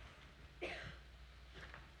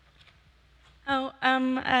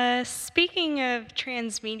 Speaking of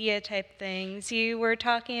transmedia type things, you were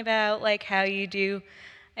talking about how you do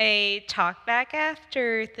a talk back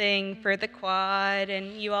after thing for the quad,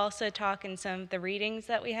 and you also talk in some of the readings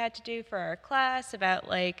that we had to do for our class about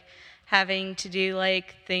having to do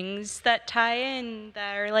things that tie in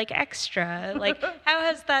that are extra. How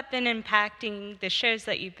has that been impacting the shows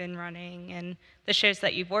that you've been running and the shows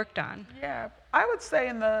that you've worked on? Yeah, I would say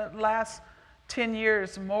in the last 10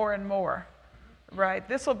 years, more and more, right?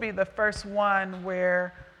 This will be the first one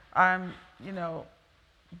where I'm,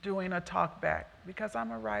 doing a talk back because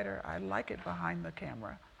I'm a writer. I like it behind the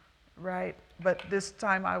camera, right? But this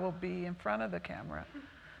time I will be in front of the camera.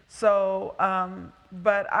 So,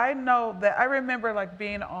 but I know that I remember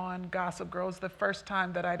being on Gossip Girl was the first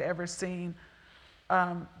time that I'd ever seen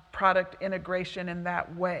product integration in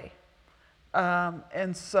that way.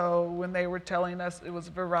 And so when they were telling us it was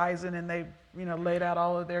Verizon and they, laid out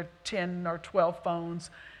all of their 10 or 12 phones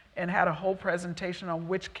and had a whole presentation on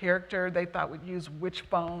which character they thought would use which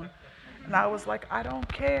phone. And I was like, I don't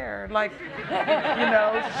care.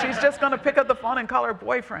 She's just going to pick up the phone and call her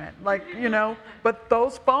boyfriend. But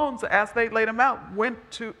those phones, as they laid them out, went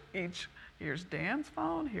to each. Here's Dan's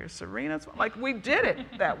phone, here's Serena's phone. We did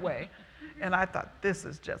it that way. And I thought, this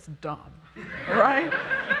is just dumb, right?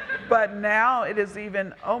 But now it is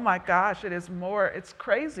even, oh my gosh, it is more, it's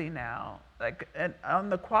crazy now. And on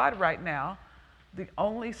the quad right now, the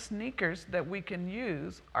only sneakers that we can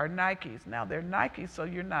use are Nikes. Now they're Nikes, so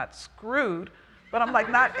you're not screwed, But I'm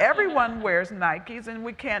like, not everyone wears Nikes, and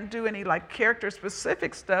we can't do any like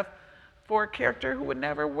character-specific stuff for a character who would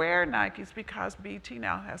never wear Nikes because BT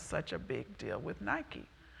now has such a big deal with Nike.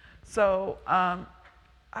 So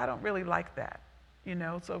I don't really like that, you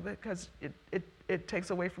know, so because it takes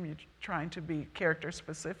away from you trying to be character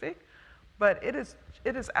specific, but it is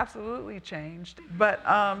absolutely changed. But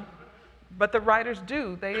the writers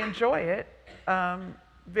they enjoy it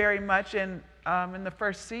very much. And in the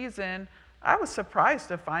first season, I was surprised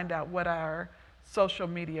to find out what our social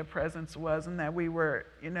media presence was, and that we were,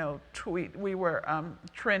 you know,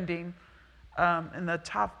 trending in the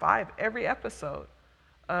top 5 every episode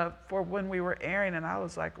for when we were airing, and I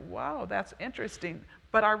was like, wow, that's interesting.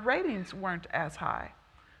 But our ratings weren't as high.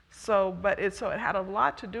 So it had a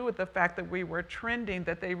lot to do with the fact that we were trending,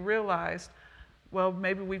 that they realized, well,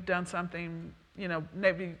 maybe we've done something, you know,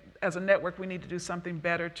 maybe as a network we need to do something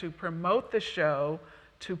better to promote the show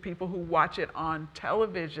to people who watch it on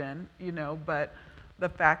television, you know. But the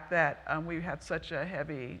fact that we had such a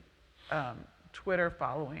heavy Twitter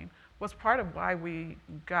following was part of why we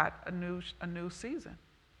got a new season.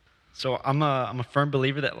 So I'm a firm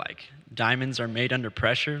believer that like diamonds are made under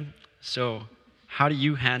pressure. So how do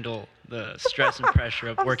you handle the stress and pressure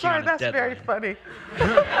of working on a that's deadline? Very funny.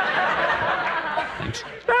 Thanks.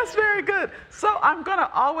 That's very good. So I'm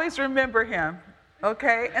gonna always remember him,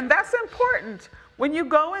 okay? And that's important. When you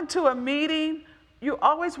go into a meeting, you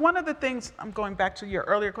always, one of the things, I'm going back to your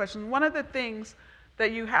earlier question, one of the things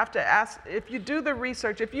that you have to ask, if you do the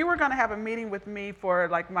research, if you were gonna have a meeting with me for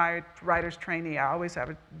like my writer's trainee, I always have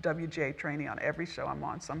a WGA trainee on every show I'm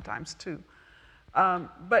on, sometimes two.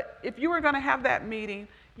 But if you were gonna have that meeting,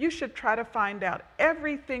 you should try to find out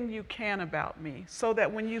everything you can about me, so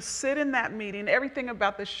that when you sit in that meeting, everything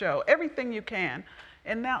about the show, everything you can,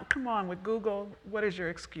 and now, come on, with Google, what is your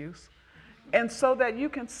excuse? And so that you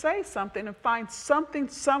can say something and find something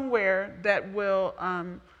somewhere that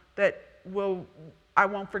I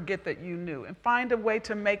won't forget that you knew, and find a way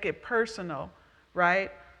to make it personal, right?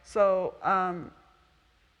 So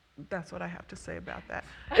that's what I have to say about that.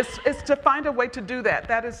 It's to find a way to do that.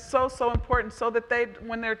 That is so important, so that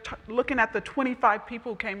when they're looking at the 25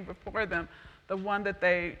 people who came before them, the one that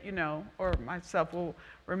they, you know, or myself will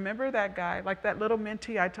remember that guy, like that little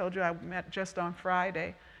mentee I told you I met just on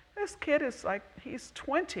Friday. This kid is like, he's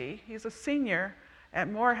 20, he's a senior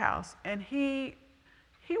at Morehouse, and he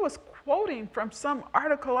was quoting from some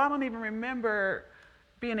article I don't even remember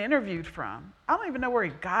being interviewed from. I don't even know where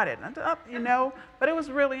he got it, you know, but it was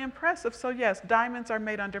really impressive. So yes, diamonds are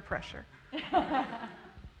made under pressure.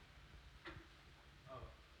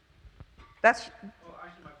 That's. Well,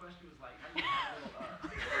 actually, my question was like,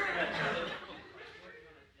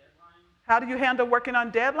 how do you handle working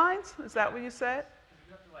on deadlines? Is that what you said?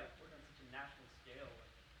 You have to like work on such a national scale.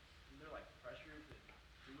 Is there like pressure to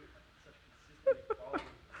do it like such consistent quality?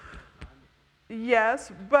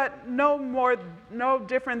 Yes, but no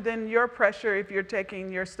different than your pressure if you're taking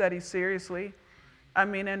your studies seriously. I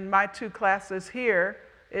mean, in my 2 classes here,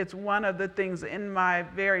 it's one of the things in my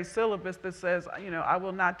very syllabus that says, you know, I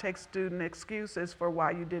will not take student excuses for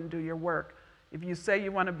why you didn't do your work. If you say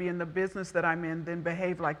you want to be in the business that I'm in, then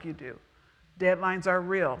behave like you do. Deadlines are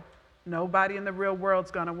real. Nobody in the real world's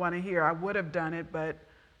going to want to hear, I would have done it, but,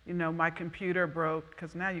 you know, my computer broke,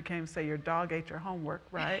 because now you can't even say your dog ate your homework,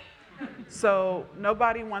 right? So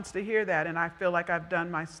nobody wants to hear that, and I feel like I've done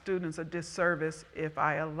my students a disservice if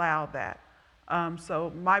I allow that.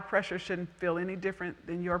 So my pressure shouldn't feel any different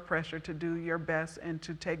than your pressure to do your best and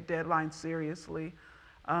to take deadlines seriously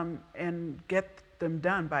and get them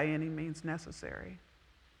done by any means necessary.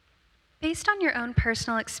 Based on your own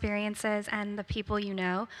personal experiences and the people you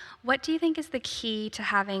know, what do you think is the key to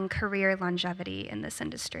having career longevity in this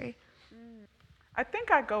industry? I think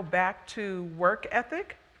I go back to work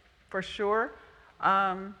ethic, for sure.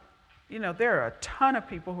 You know, there are a ton of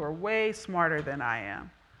people who are way smarter than I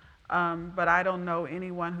am, but I don't know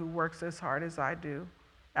anyone who works as hard as I do.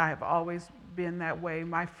 I have always been that way.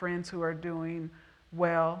 My friends who are doing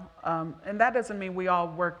well, and that doesn't mean we all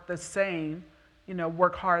work the same, you know,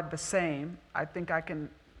 work hard the same. I think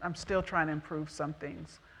I'm still trying to improve some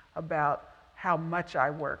things about how much I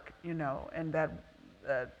work, you know, and that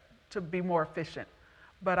to be more efficient.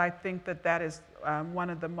 But I think that is one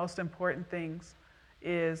of the most important things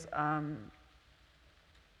is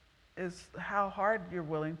how hard you're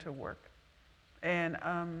willing to work, and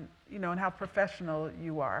you know, and how professional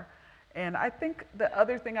you are. And I think the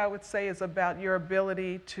other thing I would say is about your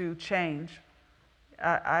ability to change.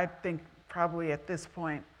 I think probably at this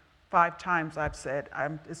point, 5 times I've said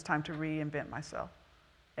it's time to reinvent myself,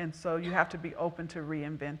 and so you have to be open to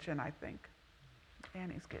reinvention, I think.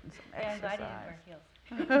 Annie's getting some Yeah, I'm glad you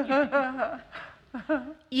didn't exercise. wear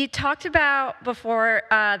heels. You talked about before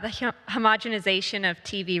the homogenization of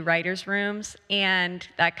TV writers' rooms and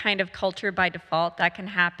that kind of culture by default that can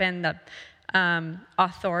happen, the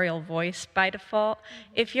authorial voice by default.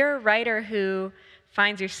 If you're a writer who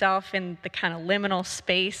finds yourself in the kind of liminal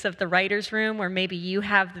space of the writer's room where maybe you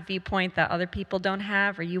have the viewpoint that other people don't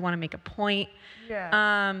have or you want to make a point,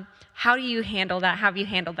 how do you handle that? How have you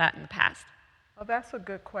handled that in the past? Well, that's a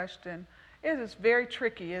good question. It is very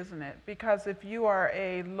tricky, isn't it? Because if you are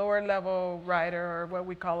a lower level writer or what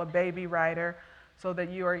we call a baby writer, so that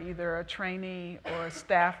you are either a trainee or a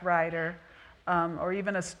staff writer or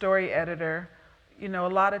even a story editor, you know,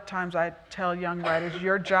 a lot of times I tell young writers,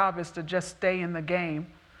 your job is to just stay in the game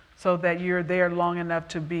so that you're there long enough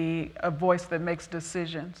to be a voice that makes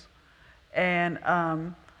decisions. And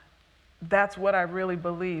that's what I really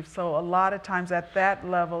believe. So a lot of times at that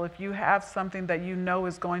level, if you have something that you know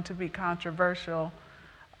is going to be controversial,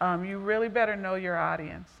 you really better know your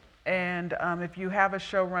audience. And if you have a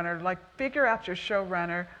showrunner, like figure out your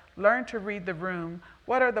showrunner, learn to read the room.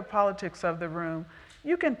 What are the politics of the room?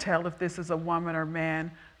 You can tell if this is a woman or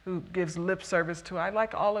man who gives lip service to, I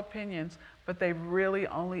like all opinions, but they really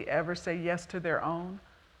only ever say yes to their own.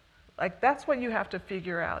 Like, that's what you have to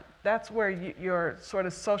figure out. That's where your sort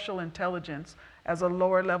of social intelligence as a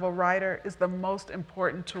lower level writer is the most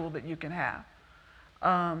important tool that you can have.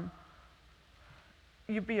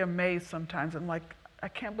 You'd be amazed sometimes. I'm like, I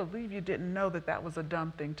can't believe you didn't know that that was a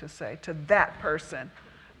dumb thing to say to that person.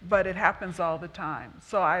 But it happens all the time.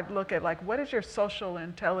 So I look at, like, what is your social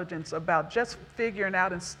intelligence about just figuring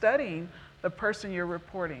out and studying the person you're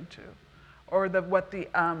reporting to, or what the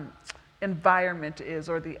environment is,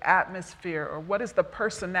 or the atmosphere, or what is the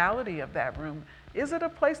personality of that room? Is it a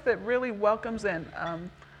place that really welcomes in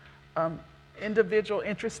individual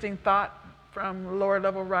interesting thought from lower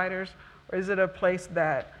level writers, or is it a place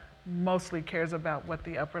that mostly cares about what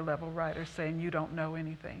the upper level writers say and you don't know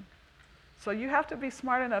anything? So you have to be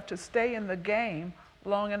smart enough to stay in the game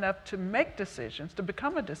long enough to make decisions, to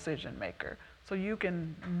become a decision maker, so you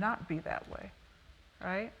can not be that way,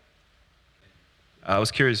 right? I was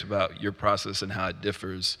curious about your process and how it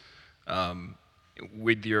differs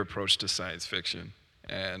with your approach to science fiction.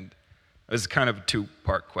 And it's kind of a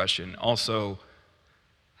two-part question. Also,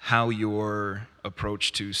 how your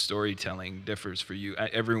approach to storytelling differs for you.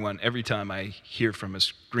 Every time I hear from a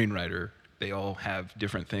screenwriter, they all have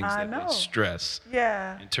different things that they stress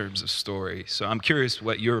in terms of story. So I'm curious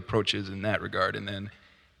what your approach is in that regard. And then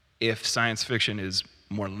if science fiction is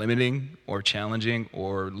more limiting or challenging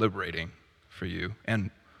or liberating for you, and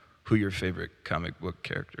who your favorite comic book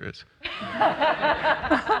character is.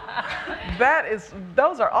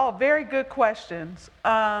 Those are all very good questions.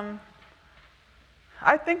 I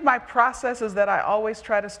think my process is that I always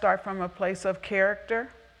try to start from a place of character.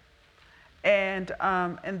 And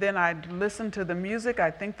then I'd listen to the music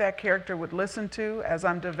I think that character would listen to as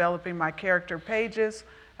I'm developing my character pages,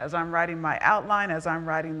 as I'm writing my outline, as I'm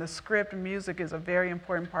writing the script. Music is a very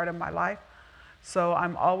important part of my life. So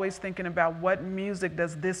I'm always thinking about what music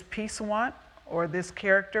does this piece want or this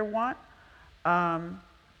character want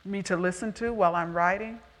me to listen to while I'm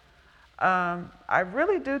writing. I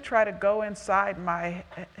really do try to go inside my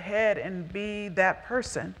head and be that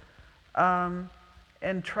person.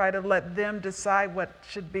 And try to let them decide what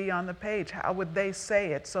should be on the page. How would they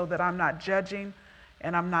say it so that I'm not judging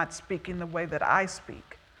and I'm not speaking the way that I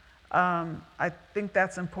speak? I think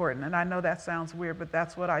that's important, and I know that sounds weird, but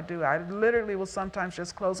that's what I do. I literally will sometimes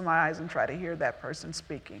just close my eyes and try to hear that person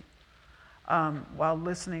speaking while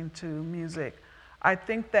listening to music. I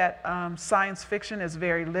think that science fiction is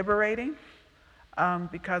very liberating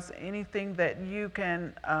because anything that you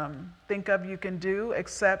can think of you can do,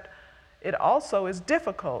 except it also is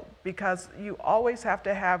difficult because you always have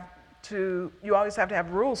to have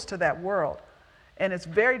rules to that world. And it's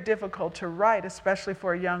very difficult to write, especially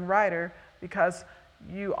for a young writer, because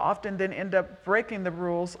you often then end up breaking the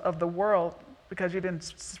rules of the world because you didn't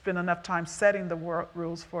spend enough time setting the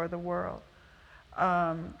rules for the world.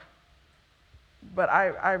 But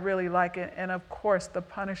I really like it. And of course, The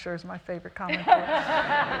Punisher is my favorite comic book.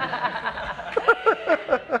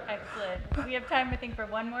 Excellent. We have time, I think, for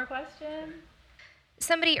one more question.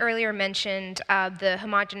 Somebody earlier mentioned the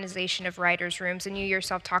homogenization of writers' rooms, and you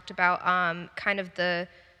yourself talked about kind of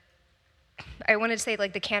I wanted to say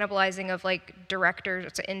like the cannibalizing of like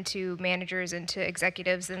directors into managers, into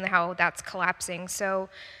executives, and how that's collapsing. So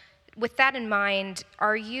with that in mind,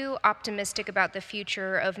 are you optimistic about the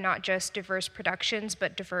future of not just diverse productions,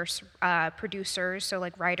 but diverse producers, so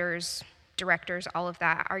like writers, directors, all of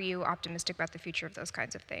that? Are you optimistic about the future of those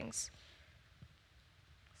kinds of things?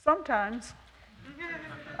 Sometimes.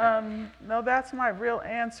 No, that's my real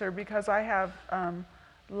answer because I have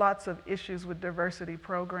lots of issues with diversity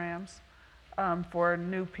programs for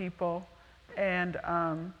new people, and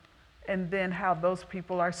then how those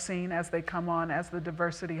people are seen as they come on as the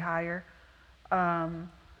diversity hire, and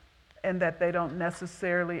that they don't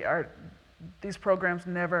necessarily are. These programs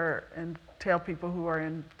never entail people who are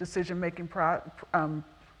in decision-making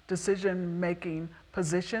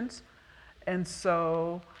positions, and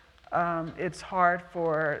so it's hard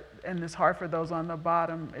for those on the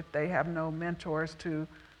bottom if they have no mentors to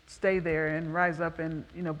stay there and rise up and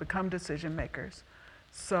become decision makers.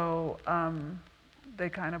 So they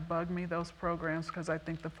kind of bug me, those programs, because I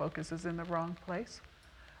think the focus is in the wrong place.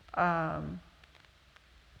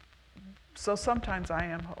 So sometimes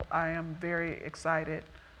I am very excited,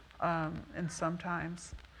 and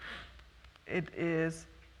sometimes it is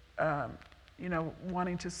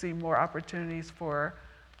wanting to see more opportunities for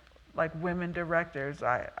like women directors.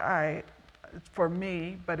 For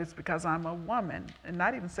me, but it's because I'm a woman, and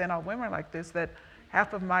not even saying all women are like this, that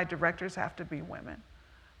half of my directors have to be women.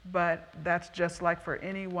 But that's just like for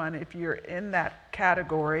anyone, if you're in that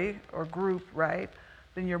category or group, right,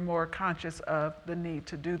 then you're more conscious of the need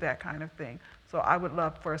to do that kind of thing. So I would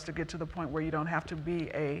love for us to get to the point where you don't have to be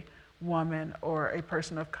a woman or a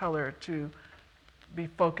person of color to be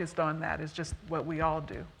focused on that. It's just what we all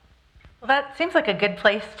do. Well, that seems like a good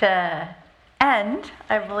place to end,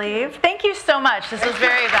 I believe. Thank you so much. This was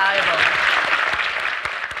very valuable.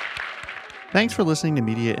 Thanks for listening to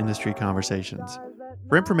Media Industry Conversations.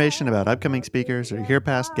 For information about upcoming speakers or to hear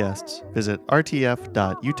past guests, visit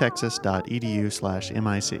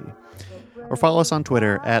rtf.utexas.edu/MIC or follow us on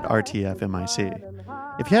Twitter @RTFMIC.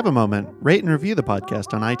 If you have a moment, rate and review the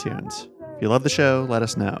podcast on iTunes. If you love the show, let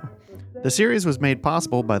us know. The series was made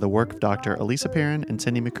possible by the work of Dr. Elisa Perrin and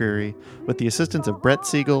Cindy McCreary, with the assistance of Brett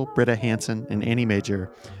Siegel, Britta Hansen, and Annie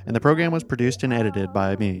Major, and the program was produced and edited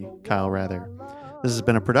by me, Kyle Rather. This has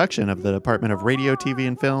been a production of the Department of Radio, TV,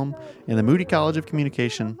 and Film in the Moody College of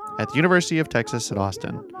Communication at the University of Texas at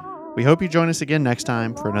Austin. We hope you join us again next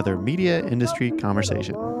time for another Media Industry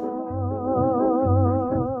Conversation.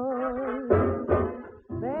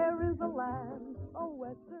 There is a land, a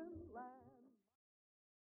western land.